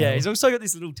 Yeah, he's also got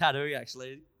this little tattoo,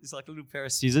 actually. It's like a little pair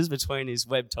of scissors between his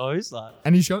webbed toes. Like,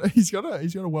 And he's got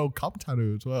a World Cup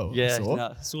tattoo as well. I yeah, saw.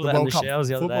 no, saw The that in World the Cup showers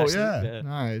the other day. football, Actually. yeah.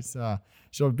 No, it's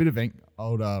got a bit of ink,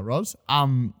 old Roz.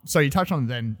 So you touched on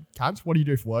then, Cats. What do you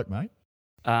do for work, mate?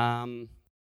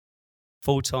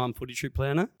 Full-time footy trip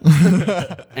planner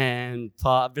and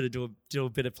do a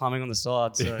bit of plumbing on the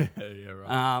side. So, yeah,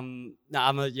 right. no,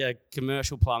 I'm a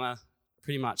commercial plumber.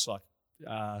 Pretty much like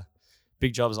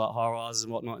big jobs like high rises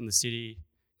and whatnot in the city.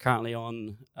 Currently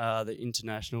on the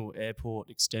International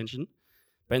Airport extension.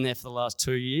 Been there for the last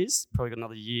 2 years. Probably got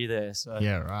another year there. So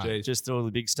Yeah, right. Jeez. just all the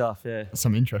big stuff. Yeah.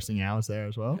 Some interesting hours there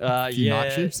as well. A few Yeah,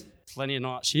 night shifts. plenty of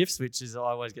night shifts, which is I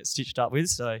always get stitched up with.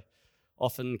 So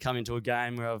often come into a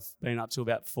game where I've been up till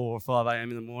about 4 or 5 a.m.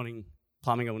 in the morning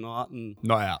plumbing all night. And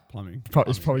Not out plumbing.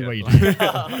 It's probably Yeah, where you plumbing. do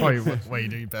probably where you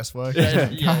do your best work.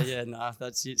 yeah,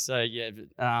 that's it. So yeah,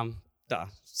 but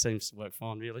seems to work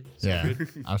fine really. So Yeah,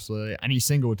 good. absolutely. And he's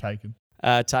single or taken?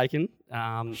 Taken.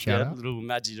 Shout out. Little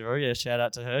Madgie Drew. Yeah, shout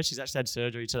out to her. She's actually had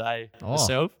surgery today Oh.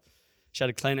 herself. She had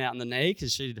a clean out in the knee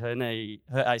because she did her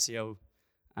ACL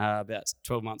about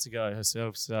 12 months ago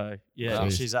herself. So yeah,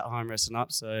 Jeez. she's at home resting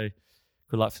up. So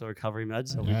good luck for the recovery,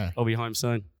 Mads. Yeah. I'll be home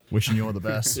soon. Wishing you all the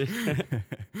best.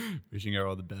 Wishing her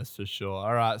all the best for sure.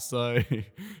 All right, so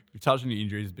we've touched on the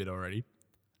injuries a bit already.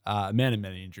 A man of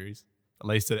many injuries, at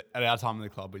least at our time in the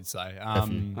club, we'd say.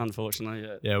 Unfortunately,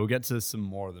 yeah. Yeah, we'll get to some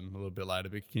more of them a little bit later.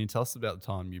 But can you tell us about the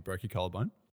time you broke your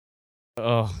collarbone?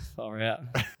 Oh, far out.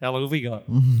 How long have we got?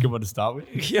 Good one to start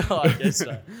with. Yeah, I guess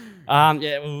so.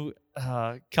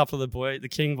 A couple of the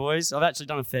King boys. I've actually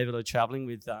done a fair bit of travelling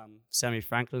with Sammy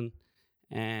Franklin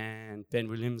and Ben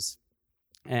Williams.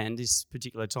 And this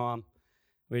particular time,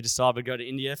 we decided to go to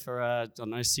India for a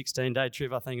 16-day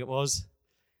trip, I think it was.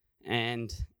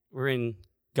 And we're in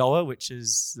Goa, which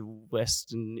is the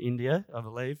western India, I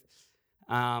believe.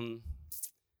 And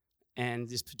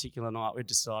this particular night, we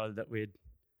decided that we'd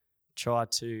try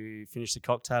to finish the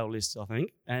cocktail list, I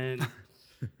think. And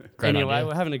anyway, idea.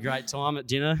 we're having a great time at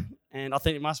dinner. And I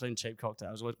think it must have been cheap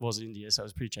cocktails. It was India, so it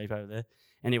was pretty cheap over there.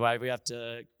 Anyway,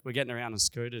 we're getting around on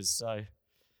scooters, so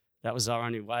that was our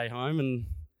only way home.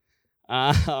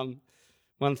 And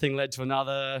one thing led to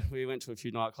another. We went to a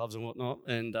few nightclubs and whatnot.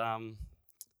 And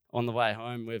on the way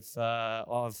home, we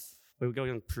were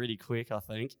going pretty quick, I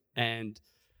think. And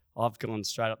I've gone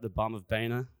straight up the bum of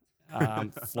Bina,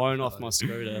 flown off my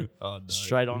scooter Oh, no.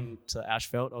 straight on to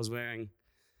asphalt. I was wearing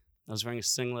a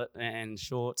singlet and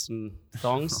shorts and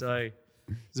thongs, so it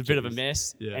was a bit of a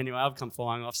mess. Yeah. Anyway, I've come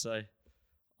flying off, so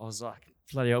I was like,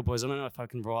 bloody hell, boys, I don't know if I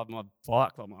can ride my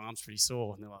bike, but my arm's pretty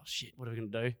sore. And they're like, shit, what are we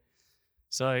going to do?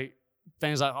 So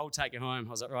Ben was like, I'll take you home.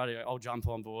 I was like, right, I'll jump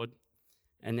on board.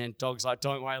 And then Dog's like,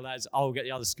 don't worry, lads, I'll get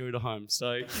the other scooter home.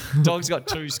 So Dog's got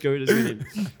 2 scooters with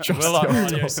him. We're like,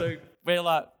 right, so we're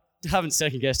like, haven't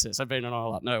second guessed it. So Ben and I are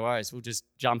like, no worries, we'll just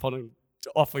jump on and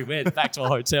off we went back to a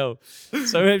hotel.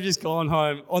 So we've just gone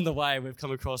home. On the way, we've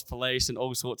come across police and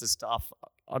all sorts of stuff.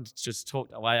 I just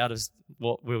talked our way out of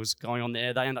what was going on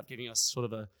there. They ended up giving us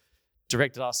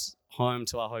directed us home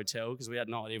to our hotel because we had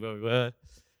no idea where we were.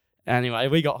 Anyway,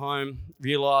 we got home,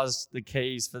 realised the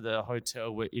keys for the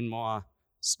hotel were in my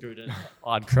scooter.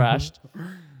 I'd crashed.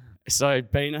 So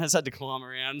Bina has had to climb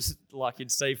around like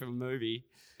you'd see from a movie,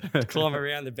 to climb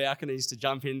around the balconies to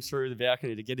jump in through the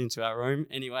balcony to get into our room.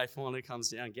 Anyway, finally comes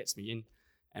down, gets me in,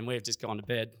 and we've just gone to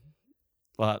bed.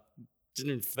 But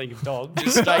didn't even think of Dog,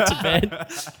 just straight to bed.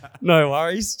 No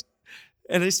worries.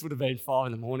 And this would have been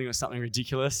 5 a.m. or something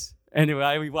ridiculous.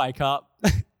 Anyway, we wake up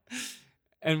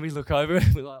and we look over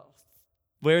and we're like,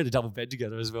 we're in a double bed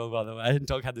together as well, by the way. And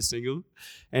Dog had the single.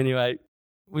 Anyway,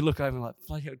 we look over and we're like,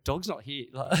 bloody hell, Dog's not here.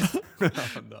 Like,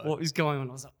 Oh, no. what is going on?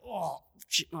 I was like, oh,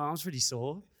 shit, my arm's pretty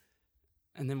sore.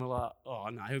 And then we're like, oh,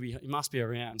 no, he must be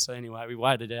around. So anyway, we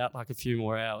waited out like a few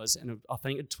more hours. And I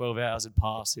think 12 hours had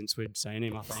passed since we'd seen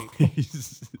him, I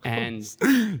think. And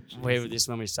this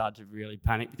when we started to really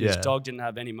panic because Yeah. Dog didn't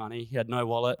have any money. He had no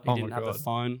wallet. He Oh my didn't have a God.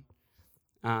 phone.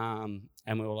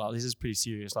 And we were like, this is pretty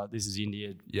serious. Like, this is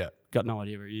India. Yeah. Got no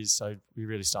idea where he is. So we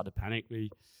really started to panic. We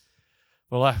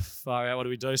were like, far out, what do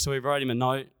we do? So we wrote him a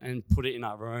note and put it in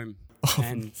our room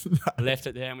and left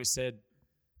it there. And we said,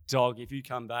 Dog, if you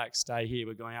come back, stay here.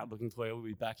 We're going out looking for you. We'll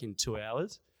be back in 2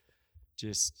 hours.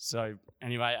 Just so,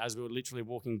 anyway, as we were literally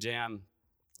walking down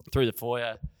through the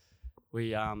foyer,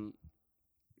 we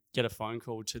get a phone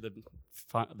call to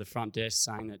the front desk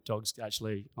saying that Dog's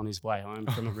actually on his way home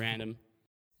from a random.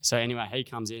 So anyway, he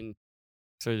comes in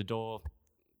through the door,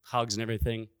 hugs and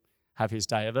everything, happiest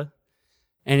day ever.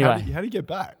 Anyway, How do you get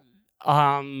back?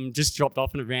 just dropped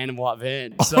off in a random white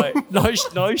van. So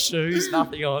no shoes,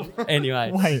 nothing on.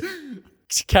 Anyway, Wait.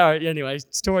 Anyway,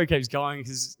 story keeps going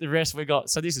because the rest we got.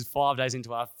 So this is 5 days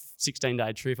into our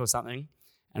 16-day trip or something.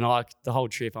 And the whole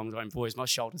trip, I'm going, boys, my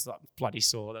shoulder's like bloody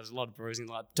sore. There's a lot of bruising.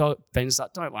 Like, Ben's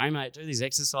like, don't worry, mate. Do these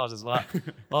exercises. Like,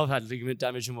 I've had ligament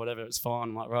damage and whatever. It's fine.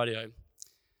 I'm like, rightio.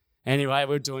 Anyway,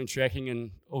 we're doing trekking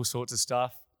and all sorts of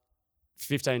stuff.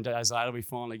 15 days later, we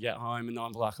finally get home, and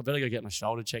I'm like, I better go get my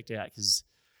shoulder checked out because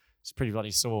it's pretty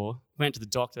bloody sore. Went to the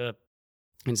doctor, and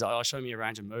he's like, show me a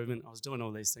range of movement. I was doing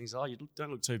all these things. You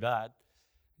don't look too bad.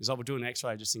 He's like, we'll do an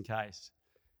x-ray just in case.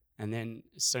 And then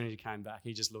as soon as he came back,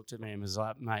 he just looked at me and was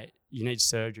like, mate, you need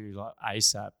surgery like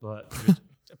ASAP. But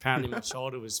apparently my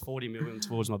shoulder was 40 million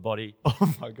towards my body.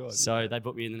 Oh, my God. So they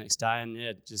put me in the next day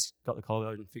and, just got the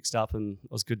collarbone fixed up and I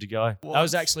was good to go. What? That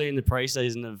was actually in the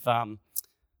pre-season of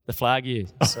the flag year.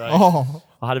 So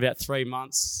I had about 3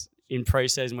 months in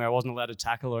pre-season where I wasn't allowed to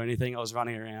tackle or anything. I was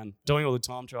running around doing all the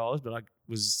time trials, but I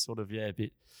was sort of, a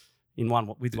bit in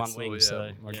one wing. Yeah.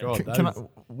 So, My God.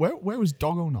 Where was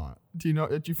Dog all night? Do you know?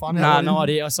 Did you find out? No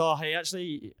idea. I saw he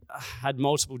actually had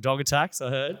multiple dog attacks. I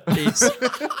heard he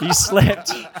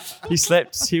slept.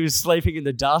 He was sleeping in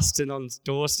the dust and on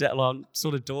doorsteps,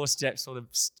 sort of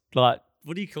like,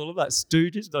 what do you call them? Like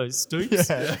stooges, those stoops,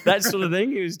 that sort of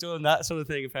thing. He was doing that sort of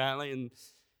thing apparently,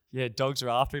 and dogs were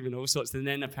after him and all sorts. And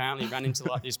then apparently ran into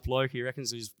like this bloke. He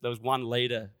reckons there was one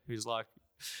leader who's like.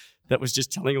 That was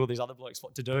just telling all these other blokes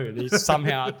what to do, and he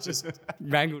somehow just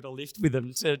wrangled a lift with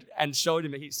them and showed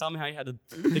him he had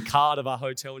the card of our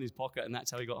hotel in his pocket, and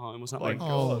that's how he got home or something. My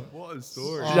God, what a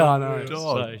story! Yeah, I know.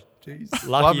 God. So, Jeez.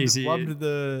 lucky he's here. What happened to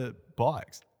the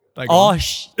bikes?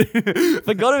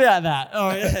 Forgot about that.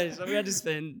 Oh yeah, so we had to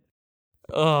spend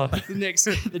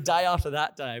the day after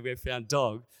that day we found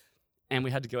Dog. And we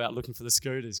had to go out looking for the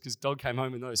scooters because Dog came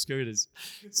home with no scooters.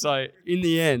 So in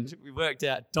the end, we worked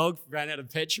out Dog ran out of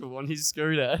petrol on his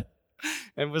scooter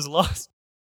and was lost.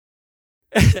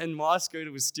 And my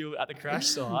scooter was still at the crash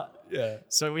site. Yeah.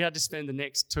 So we had to spend the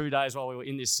next 2 days while we were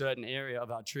in this certain area of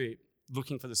our trip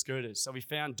looking for the scooters. So we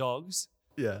found Dog's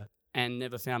and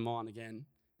never found mine again.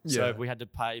 So we had to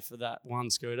pay for that one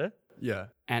scooter. Yeah.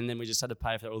 And then we just had to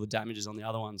pay for all the damages on the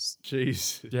other ones.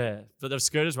 Jeez. Yeah. But the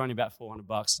scooters were only about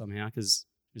 $400 somehow because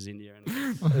it was India.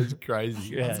 And That's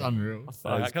crazy. Yeah. That's unreal.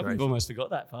 I can't believe I almost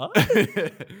forgot that part.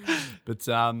 But,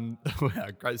 wow,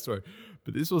 great story.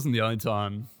 But this wasn't the only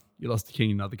time you lost a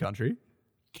king in another country.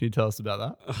 Can you tell us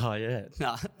about that? Oh, yeah.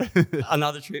 Nah.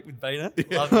 Another trip with Bina.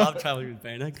 Love traveling with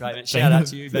Bina. Great, man. Shout out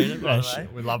to you, Bina, by the way.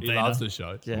 We love He Bina. loves the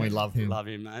show. Yeah, We love him. Love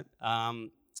him,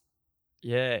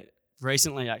 mate.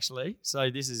 Recently, actually. So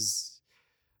this is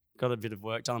got a bit of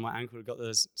work done on my ankle. Got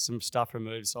some stuff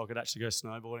removed so I could actually go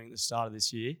snowboarding at the start of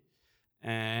this year.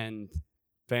 And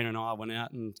Bina and I went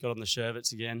out and got on the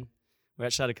sherbets again. We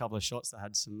actually had a couple of shots that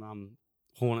had some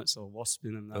hornets or wasps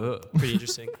in them. That were pretty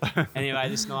interesting. Anyway,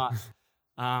 this night,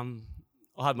 I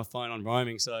had my phone on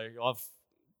roaming, so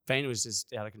Bina was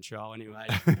just out of control anyway.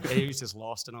 He was just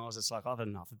lost, and I was just like, I've had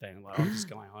enough of Bina. Like, I'm just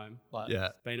going home. Like,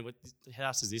 Bina, the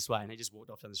house is this way, and he just walked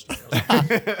off down the street. I was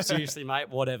like, seriously, mate,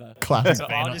 whatever. Classic So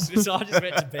Bina. I just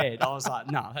went to bed. I was like,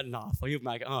 no, I've had enough. Well, you'll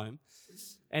make it home.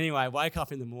 Anyway, wake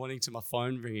up in the morning to my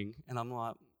phone ringing, and I'm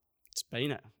like, it's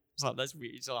Bina. I was like, that's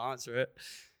weird. So I answer it,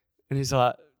 and he's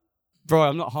like, bro,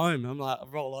 I'm not home. I'm like, I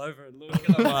roll over and look,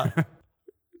 and I'm like,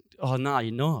 oh, no,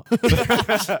 you're not.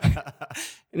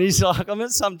 And he's like, I'm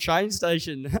at some train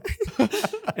station.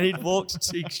 And he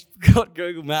got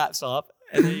Google Maps up,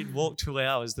 and he'd walked 2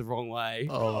 hours the wrong way.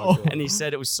 Oh, my God. And he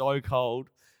said it was so cold.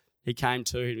 He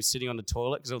was sitting on the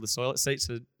toilet because all the toilet seats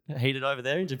are heated over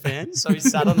there in Japan. So he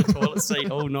sat on the toilet seat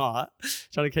all night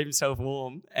trying to keep himself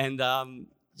warm. And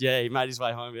he made his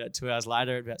way home about 2 hours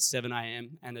later at about 7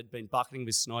 a.m. and had been bucketing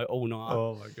with snow all night.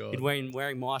 Oh, my God. He'd been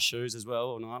wearing my shoes as well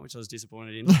all night, which I was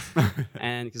disappointed in,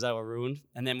 and because they were ruined.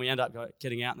 And then we ended up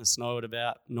getting out in the snow at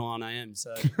about 9 a.m.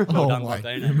 So well done by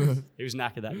Bina. He was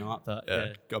knackered that night, but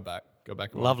Got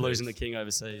back. Love losing the king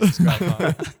overseas. It's great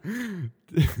fun.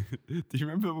 Do you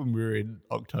remember when we were in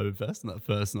Oktoberfest on that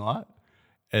first night?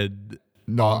 And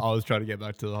No. I was trying to get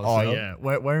back to the hostel. Oh yeah,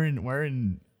 we're in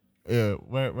Munich.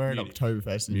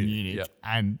 Oktoberfest in Munich, Munich, yep.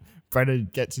 and Breda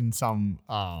gets in some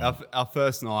Our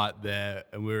first night there,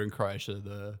 and we were in Croatia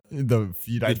the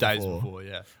few the days, days before. before.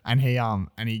 Yeah, And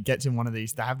he gets in one of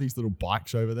these. They have these little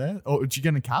bikes over there. Oh, did you get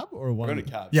in a cab or a one? We're in a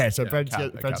cab. Yeah, so Yeah, Brad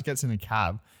cab. gets in a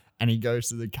cab, and he goes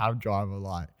to the cab driver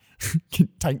like, "Can you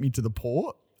take me to the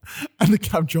port?" And the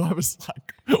cab driver's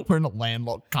like, "We're in a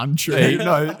landlocked country." he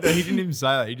didn't even say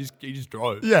that. He just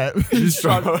drove. Yeah, just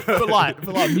but drove. like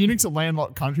Munich's a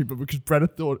landlocked country, but because Breda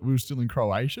thought we were still in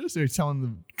Croatia, so he's telling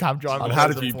the cab driver. I'd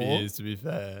had a to few the port. beers, to be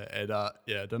fair, and I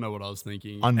don't know what I was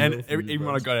thinking. Unreal And for you, even when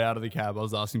I bros. got out of the cab, I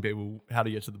was asking people how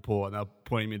to get to the port, and they were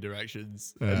pointing me in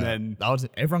directions. Yeah. And then that was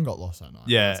everyone got lost that night.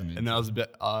 yeah, That was and then I was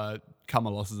cut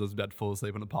my losses. I was about to fall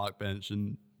asleep on a park bench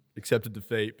and accepted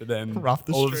defeat. But then Rough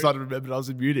the all of a street. sudden remembered I was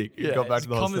in Munich and got back it's to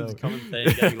the hostel. common thing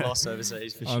getting lost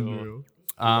overseas for sure.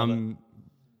 Unreal.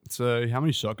 So how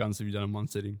many shotguns have you done in one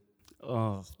sitting?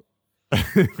 Oh,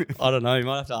 I don't know. You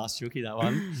might have to ask Chucky that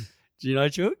one. Do you know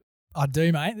Chuk? I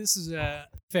do, mate. This is a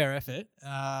fair effort.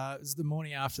 It was the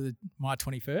morning after my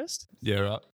 21st. Yeah,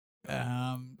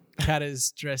 right. Kat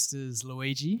is dressed as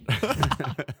Luigi.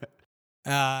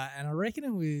 And I reckon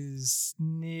it was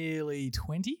nearly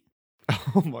 20.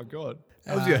 Oh my god,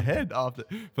 that was your head after.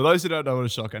 For those who don't know what a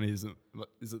shotgun is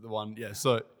it the one? Yeah,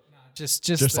 so Just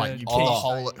like you the put a key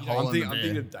hole- shape, you hole know? I'm in the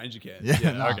thinking beer. of danger can.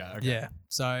 Yeah, no. Okay. Yeah.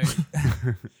 So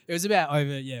it was about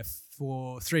over,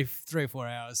 for three or 4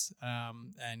 hours.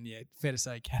 And yeah, fair to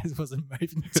say, Kat wasn't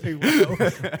moving too well.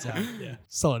 But, yeah,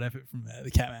 solid effort from the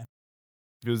cat man.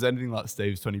 If it was anything like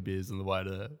Steve's 20 beers on the way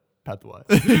to Pathway.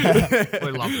 We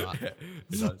love that. Yeah,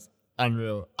 it does.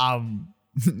 Unreal.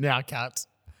 Now, Kat,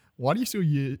 why do you still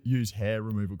use hair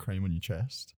removal cream on your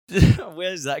chest?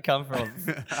 Where does that come from?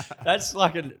 That's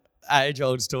like an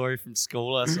age-old story from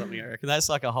school or something, I reckon. That's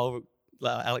like a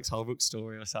Alex Holbrook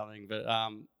story or something. But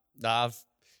I'm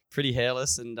pretty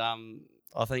hairless, and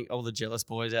I think all the jealous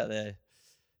boys out there,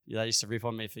 they used to rip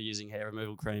on me for using hair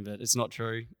removal cream, but it's not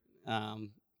true.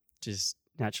 Just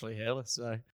naturally hairless,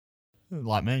 so...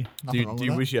 Like me. Do you, Nothing wrong do with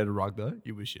you that. wish you had a rug though?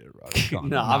 You wish you had a rug. Can't.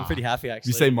 No, I'm pretty happy Have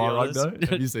actually. you seen to my be rug though?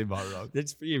 honest. Have you seen my rug?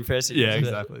 That's pretty impressive. Yeah, isn't it?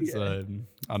 exactly. Yeah. So I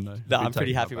don't know. No, We've I'm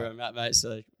pretty taken happy that where back. I'm at, mate.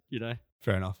 So,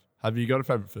 Fair enough. Have you got a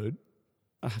favourite food?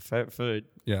 favorite food.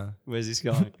 Yeah. Where's this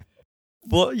going?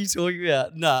 What are you talking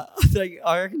about? Nah,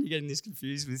 I reckon you're getting this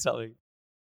confused with something.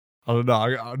 I don't know.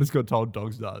 I just got told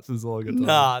dog's nuts. That's all I got told.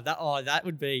 Nah, that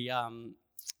would be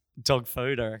dog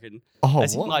food, I reckon. Oh,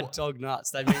 As in what? like dog nuts.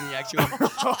 They mean the actual they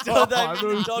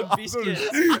mean the dog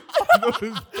biscuits.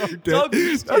 Dog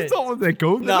biscuits. That's not what they're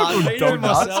called. No, They're not Peter called and dog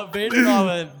nuts. myself, Peter and I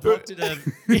were blocked in a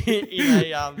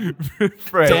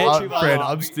Fred, Pantry bar.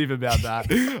 I'm stiff about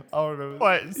that. I remember.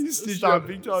 Wait, You stitched start, up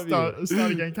big time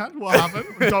start again, Kat. What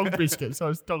happened? Dog biscuits. So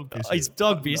it's dog biscuits. it's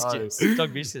dog biscuits.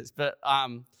 Dog biscuits. But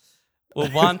well,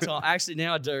 one time actually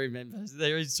now I do remember.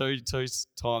 There is two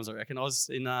times I reckon. I was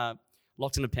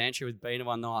locked in a pantry with Bina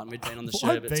one night, and we'd been on the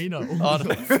Why sherbets. Beano? I don't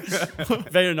know.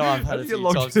 Bina and I have had a How do you few get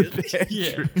locked times. in the pantry?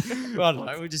 Yeah. Well, I don't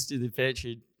know. We just did the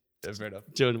pantry, Yeah, fair enough.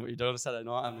 doing what you're doing on a Saturday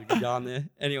night, having a good yarn there.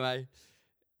 Anyway,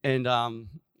 and I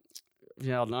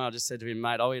don't know. I just said to him,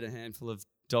 mate, I'll eat a handful of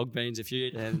dog beans if you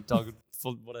eat a dog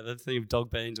full whatever thing of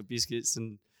dog beans or biscuits,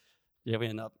 and yeah, we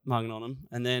ended up mugging on them.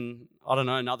 And then I don't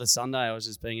know. Another Sunday, I was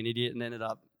just being an idiot and ended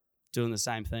up doing the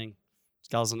same thing.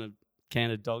 Skulls on a can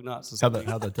of dog nuts or How'd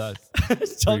something. that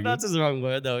taste? Dog nuts is the wrong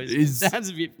word though. It Is- sounds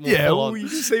a bit more Yeah, full well, on. you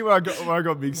just see where I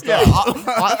got mixed Yeah, up.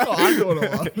 I thought it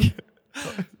was.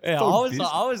 Yeah, dog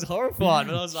I was horrified,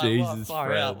 but I was like, what, Jesus, far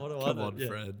Fred. out. What do I Come do? on, Yeah.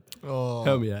 Fred. Oh,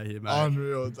 Help me out here, mate.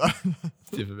 unreal.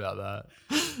 Stiff about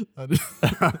that.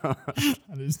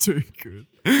 that is too good.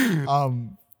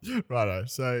 Righto.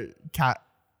 So, Kat,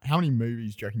 how many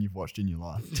movies do you reckon you've watched in your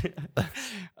life?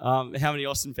 How many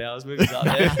Austin Powers movies are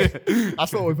there?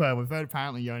 That's what we've heard. We've heard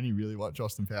apparently you only really watch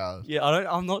Austin Powers. Yeah,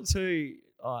 I'm not too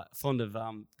fond of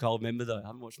Goldmember though. I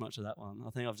haven't watched much of that one. I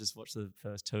think I've just watched the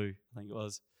first two. I think it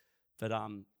was, but How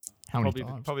many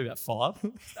times? probably about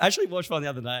 5. I actually watched one the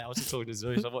other day. I was just talking to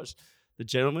Zeus. I watched The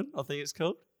Gentleman. I think it's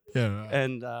called, Yeah, right.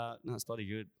 and no, it's bloody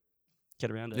good.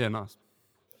 Get around it. Yeah, nice.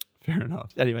 Fair enough.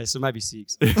 Anyway, so maybe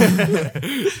 6. No,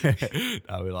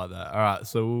 we like that. All right,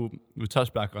 so we'll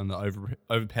touch back on the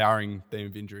overpowering theme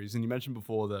of injuries. And you mentioned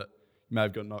before that you may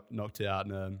have got knocked out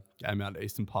in a game out at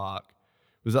Eastern Park.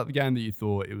 Was that the game that you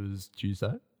thought it was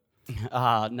Tuesday?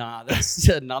 Nah, that's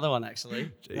another one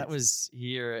actually. Jeez. That was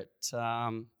here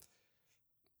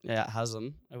at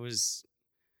Haslam. It was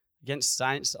against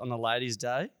Saints on the ladies'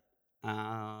 day.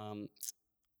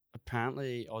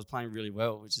 Apparently, I was playing really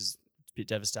well, which is a bit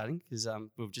devastating because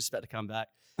we were just about to come back.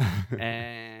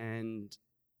 And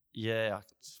yeah,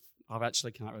 I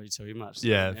actually can't really tell you much. So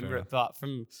I Yeah, don't remember fair it. But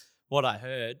from what I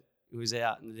heard, It was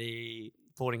out in the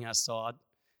boarding house side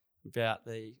about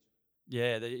there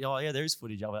is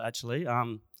footage of it actually.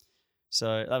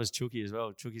 So that was Chooky as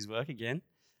well, Chooky's work again.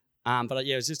 But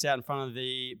it was just out in front of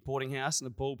the boarding house and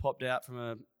the ball popped out from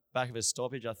a back of a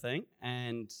stoppage, I think,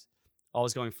 and I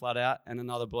was going flat out and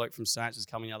another bloke from Saints was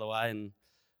coming the other way and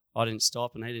I didn't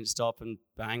stop and he didn't stop and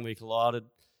bang, we collided.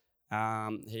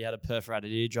 He had a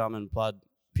perforated eardrum and blood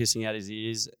pissing out his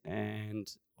ears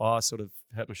and I sort of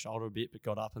hurt my shoulder a bit but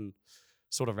got up and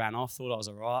sort of ran off, thought I was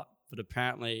all right. But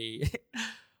apparently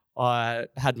I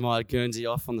had my Guernsey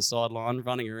off on the sideline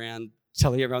running around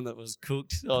telling everyone that it was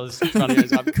cooked. I was running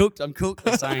around, I'm cooked.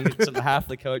 I was saying it to half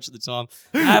the coach at the time,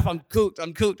 half, I'm cooked.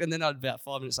 And then about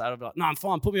 5 minutes later, I'd be like, no, I'm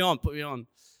fine, put me on.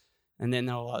 And then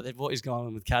they were like, what is going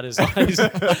on with Catters?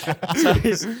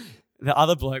 The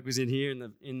other bloke was in here in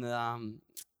the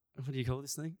what do you call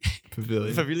this thing?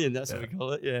 Pavilion, that's what we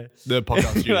call it, yeah. The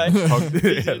podcast studio.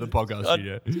 Anyway, the podcast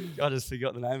studio. I just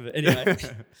forgot the name of it. Anyway,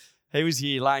 he was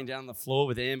here laying down on the floor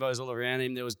with ambos all around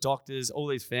him. There was doctors, all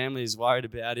these families worried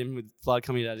about him with blood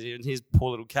coming out of him. And his poor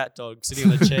little cat dog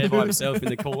sitting on a chair by himself in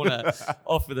the corner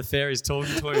off with the fairies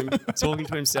talking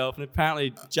to himself. And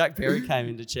apparently Jack Berry came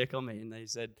in to check on me and they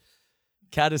said,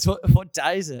 Catters, what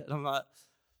day is it? And I'm like,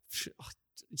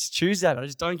 it's Tuesday, but I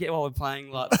just don't get why we're playing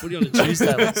like footy on a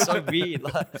Tuesday. Like, it's so weird.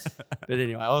 But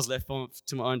anyway, I was left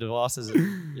to my own devices.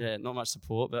 And, not much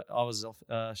support, but I was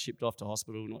shipped off to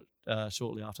hospital not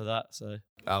shortly after that. So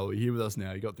you're here with us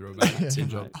now. You got through it, mate. It's your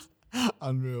job.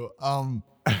 Unreal.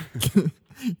 Can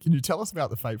you tell us about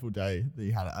the fateful day that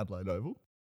you had at Adelaide Oval?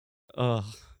 Oh,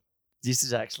 this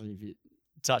is actually a bit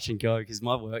touch and go because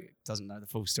my work doesn't know the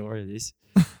full story of this.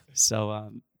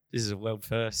 So this is a world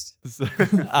first.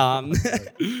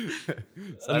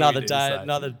 Another day,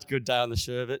 another good day on the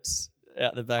Sherbets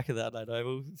out the back of the Adelaide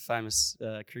Oval, famous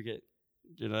cricket,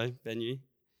 venue.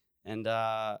 And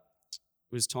it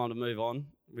was time to move on.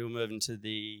 We were moving to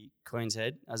the Queen's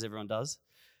Head, as everyone does.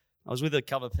 I was with a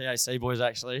couple of PAC boys,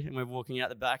 actually, and we're walking out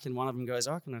the back, and one of them goes,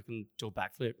 I reckon I can do a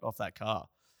backflip off that car.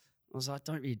 I was like,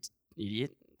 don't be an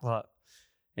idiot. But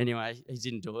anyway, he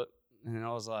didn't do it. And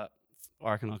I was like,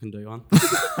 I reckon I can do one.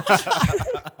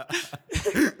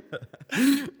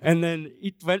 And then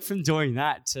it went from doing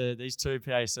that to these two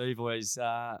PAC boys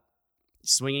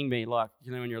swinging me like,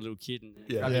 when you're a little kid and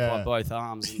grab me by both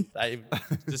arms. And they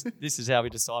this is how we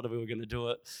decided we were going to do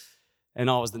it. And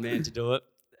I was the man to do it.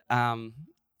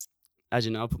 As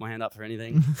you know, I put my hand up for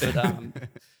anything. But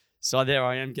so there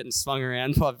I am getting swung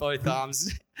around by both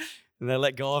arms. And they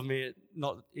let go of me at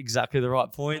not exactly the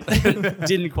right point.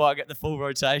 Didn't quite get the full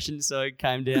rotation, so it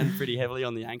came down pretty heavily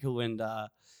on the ankle and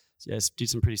did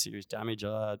some pretty serious damage.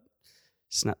 I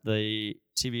snapped the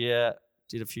tibia,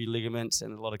 did a few ligaments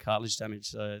and a lot of cartilage damage,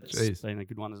 so that's been a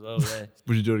good one as well. Yeah.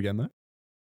 Would you do it again, though?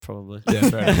 Probably. Yeah,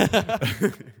 fair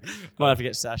enough. Might have to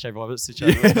get Sashay Roberts to show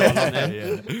me what's going on there.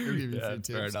 He'll give you a few tips.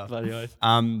 Fair enough. Bloody oath.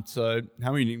 So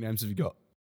how many nicknames have you got?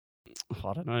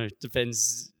 I don't know.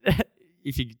 Depends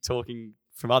if you're talking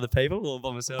from other people or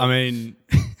by myself. I mean,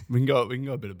 we can go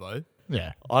a bit of both.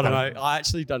 Yeah. I don't know. I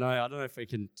actually don't know. I don't know if we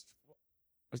can.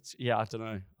 Yeah, I don't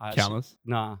know. Countless?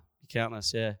 Nah,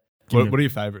 countless, yeah. What are your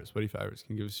favourites? Can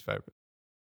you give us your favourite?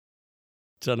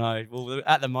 Don't know. Well,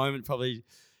 at the moment, probably,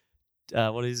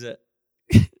 what is it?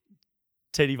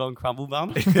 Teddy Von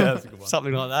Crumblebum? Yeah, that's a good one.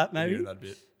 Something like that, maybe? Yeah, that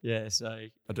bit. Yeah, so.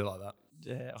 I do like that.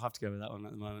 Yeah, I'll have to go with that one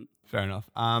at the moment. Fair enough.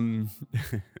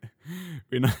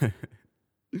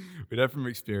 We know from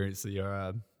experience that you're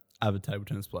an avid table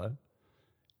tennis player.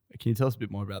 Can you tell us a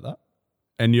bit more about that?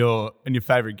 And your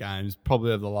favourite games,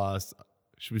 probably over the last,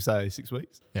 should we say 6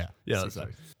 weeks? Yeah. Yeah, that's right.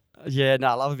 Yeah, no,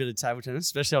 I love a bit of table tennis,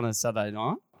 especially on a Saturday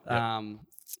night. Yep.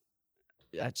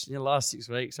 Actually, the last 6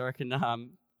 weeks, I reckon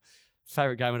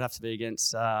favourite game would have to be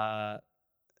against the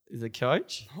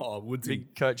coach. Oh, Woodsy.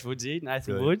 Big Coach Woodsy,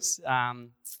 Nathan Really? Woods.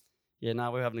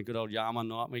 We're having a good old yarn one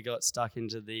night. We got stuck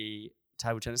into the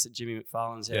table tennis at Jimmy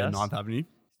McFarlane's house. Yeah, 9th Avenue.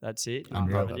 That's it,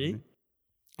 Unreal. 9th Avenue.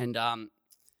 And I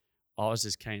was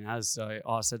just keen as, so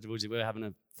I said to Woodsy, we're having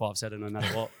a 5-setter no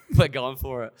matter what. We're going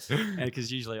for it. And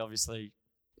because usually, obviously,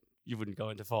 you wouldn't go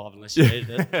into 5 unless you needed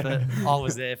it. But I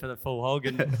was there for the full hog,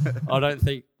 and I don't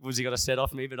think Woodsy got a set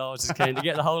off me, but I was just keen to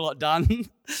get the whole lot done.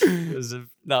 That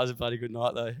was a bloody good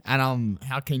night, though. And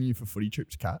how keen are you for footy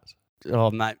trips, Kat?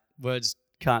 Oh, mate, words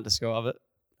can't describe it.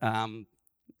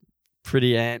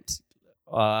 Pretty amped.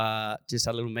 Just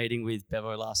had a little meeting with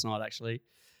Bevo last night, actually.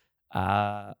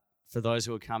 For those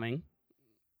who are coming,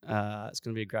 it's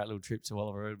going to be a great little trip to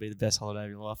Wallaroo. It'll be the best holiday of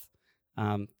your life.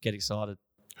 Get excited.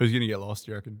 Who's going to get lost,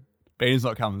 do you reckon? Bean's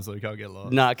not coming, so we can't get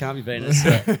lost. No, it can't be Venus.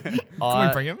 Can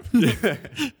we bring him?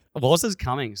 Woz is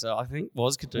coming, so I think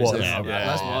Woz could do something. Yeah,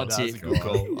 That's my that's tip. a good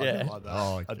call. Yeah. I like that.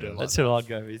 Oh, I do like That's that. who I'd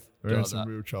go with. We're in like some that.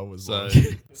 real trouble as So, well.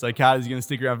 so Carter's going to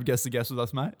stick around for guest to guest with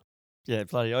us, mate. Yeah,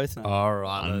 bloody oath. Mate. All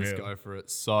right, let's Unreal. go for it.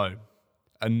 So,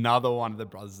 another one of the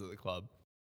brothers at the club.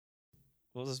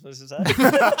 What was I supposed to say?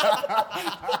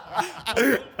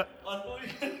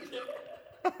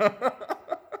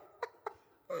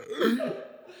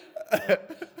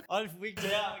 I've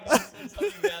wigged out. I said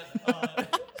something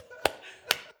about,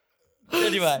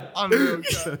 Anyway, Unreal.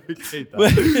 Keep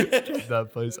that. Keep that,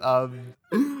 please. All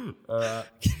right.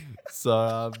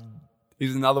 So,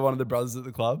 he's another one of the brothers at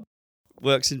the club.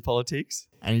 works in politics.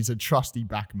 And he's a trusty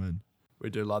backman. We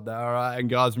do love that. All right. And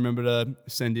guys, remember to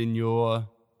send in your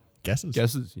Guesses.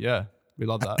 guesses. Yeah. We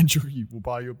love that. And Chucky will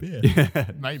buy you a beer.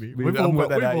 Yeah. Maybe. We We've haven't all worked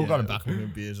got, that out we've all got a yet. backman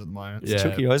of beers at the moment. Yeah.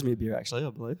 Chucky owes me a beer, actually, I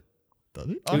believe. Does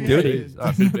it? Good building. It is. All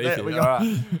right, bit beefy. There we go. All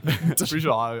right. Pretty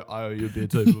sure I owe you a beer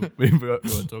too. But we won't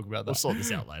talk about We'll that. sort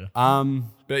this out later.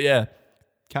 But yeah,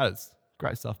 Catters,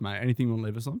 great stuff, mate. Anything you want to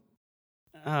leave us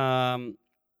on?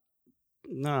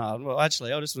 No, well,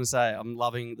 actually, I just want to say I'm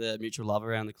loving the mutual love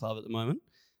around the club at the moment.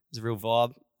 It's a real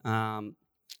vibe.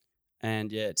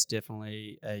 And yeah, it's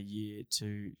definitely a year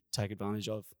to take advantage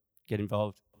of, get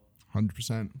involved.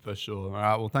 100%. For sure. All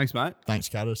right. Well, thanks, mate. Thanks,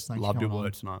 Caddis. Thanks Loved for your coming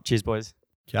work tonight. Cheers, boys.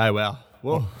 Okay, wow.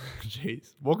 Whoa,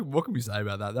 jeez. What can we say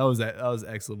about that? That was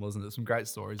excellent, wasn't it? Some great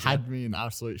stories. on. Had me in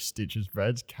absolute stitches,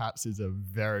 Breds. Katz is a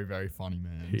very, very funny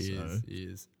man. He so. is. He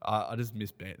is. I just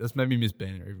miss Ben. That's made me miss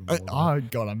Ben even more. Oh,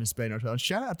 God, I miss Beano too.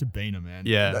 Shout out to Beano, man.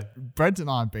 Yeah. Breds and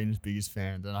I have been his biggest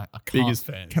fans, and I Biggest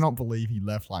fans. cannot believe he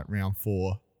left like round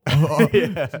 4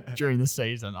 during the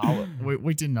season.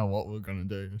 We didn't know what we were going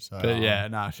to do. So, But yeah,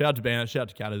 shout out to Ben, shout out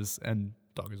to Catters and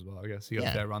Dog as well, I guess. He got a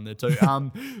Yeah. fair run there too.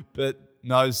 But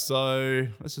no, so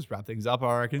let's just wrap things up,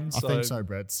 I reckon. I think so,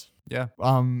 Breds. Yeah.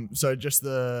 So just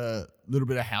the little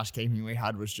bit of housekeeping we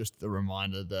had was just the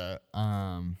reminder that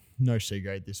no C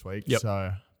grade this week. Yep.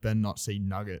 So Ben not see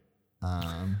Nugget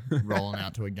rolling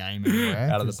out to a game anywhere.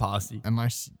 Out of the 'cause party.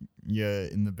 Unless you're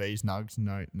in the Bees Nugs,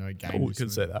 no game. Oh, we this could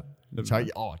week. say that.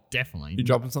 So definitely. You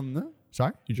dropping something there?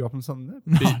 Sorry? You dropping something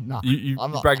there? No, You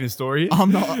I'm not. breaking a story here?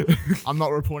 I'm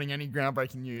not reporting any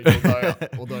groundbreaking news,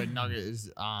 although Nugget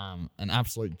is an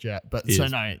absolute jet. But He so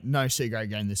is. no C grade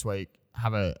game this week.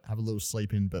 Have a little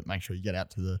sleep in, but make sure you get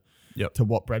out to Yep. to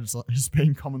what Brad has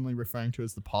been commonly referring to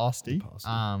as the pasty. pasty.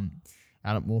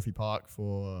 Out at Morphy Park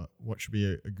for what should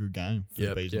be a good game for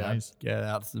the Bees and A's. Get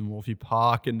out to the Morphy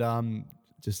Park and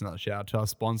just another shout out to our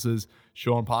sponsors,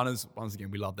 Sean Partners. Once again,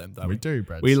 we love them, don't we? We do,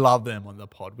 Brad. We love them on the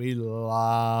pod. We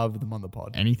love them on the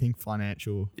pod. Anything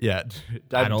financial. Yeah,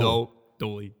 David all.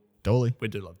 Dooley. Dooley, We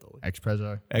do love Dooley. Ex-Prezzo. We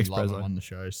love Ex-Prezzo. him on the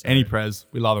show. So Any Prez,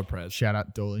 we love a Prez. shout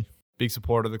out Dooley. Big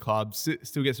supporter of the club.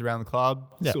 Still gets around the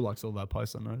club. Yeah. Still likes all our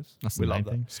posts. I noticed. That's we the main love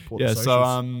that. thing. Support Yeah. the So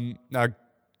socials. no,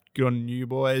 good on you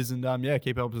boys, and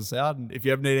keep helping us out. And if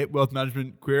you ever need wealth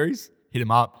management queries, hit him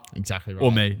up Exactly right.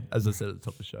 or me, as I said at the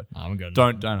top of the show. I haven't got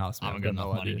Don't ask me. I haven't I've got enough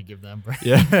no money idea. to give them, Brad.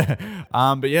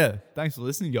 Yeah. But yeah, thanks for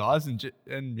listening, guys, and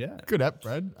yeah, Good app,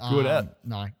 Brad. Good app.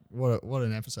 No, what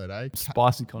an episode, eh?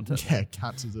 spicy content. Yeah,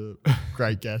 Katz is a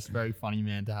great guest, very funny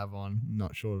man to have on.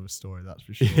 Not short of a story, that's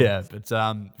for sure. Yeah, but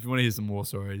if you want to hear some more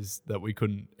stories that we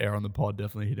couldn't air on the pod,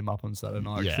 definitely hit him up on Saturday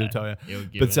night. Yeah, He'll tell you. he'll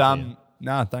give But it to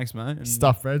you. thanks, mate. And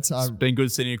Stuff, Brad. It's been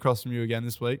good sitting across from you again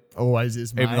this week. Always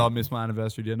is, mate. Even though I missed my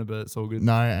anniversary dinner, but it's all good.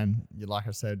 No, and like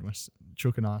I said,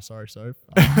 Chook and I, sorry, Soph.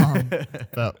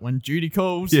 But when duty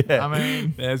calls, Yeah, I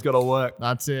mean, man's got to work.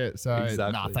 that's it. So,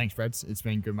 Exactly. thanks, Brad. It's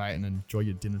been good, mate, and enjoy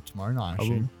your dinner tomorrow night, I I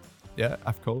will. assume. Yeah,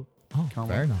 I've called. Oh, Can't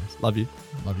very wait. nice. Love you.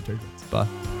 Love you too, Brad.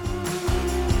 Bye.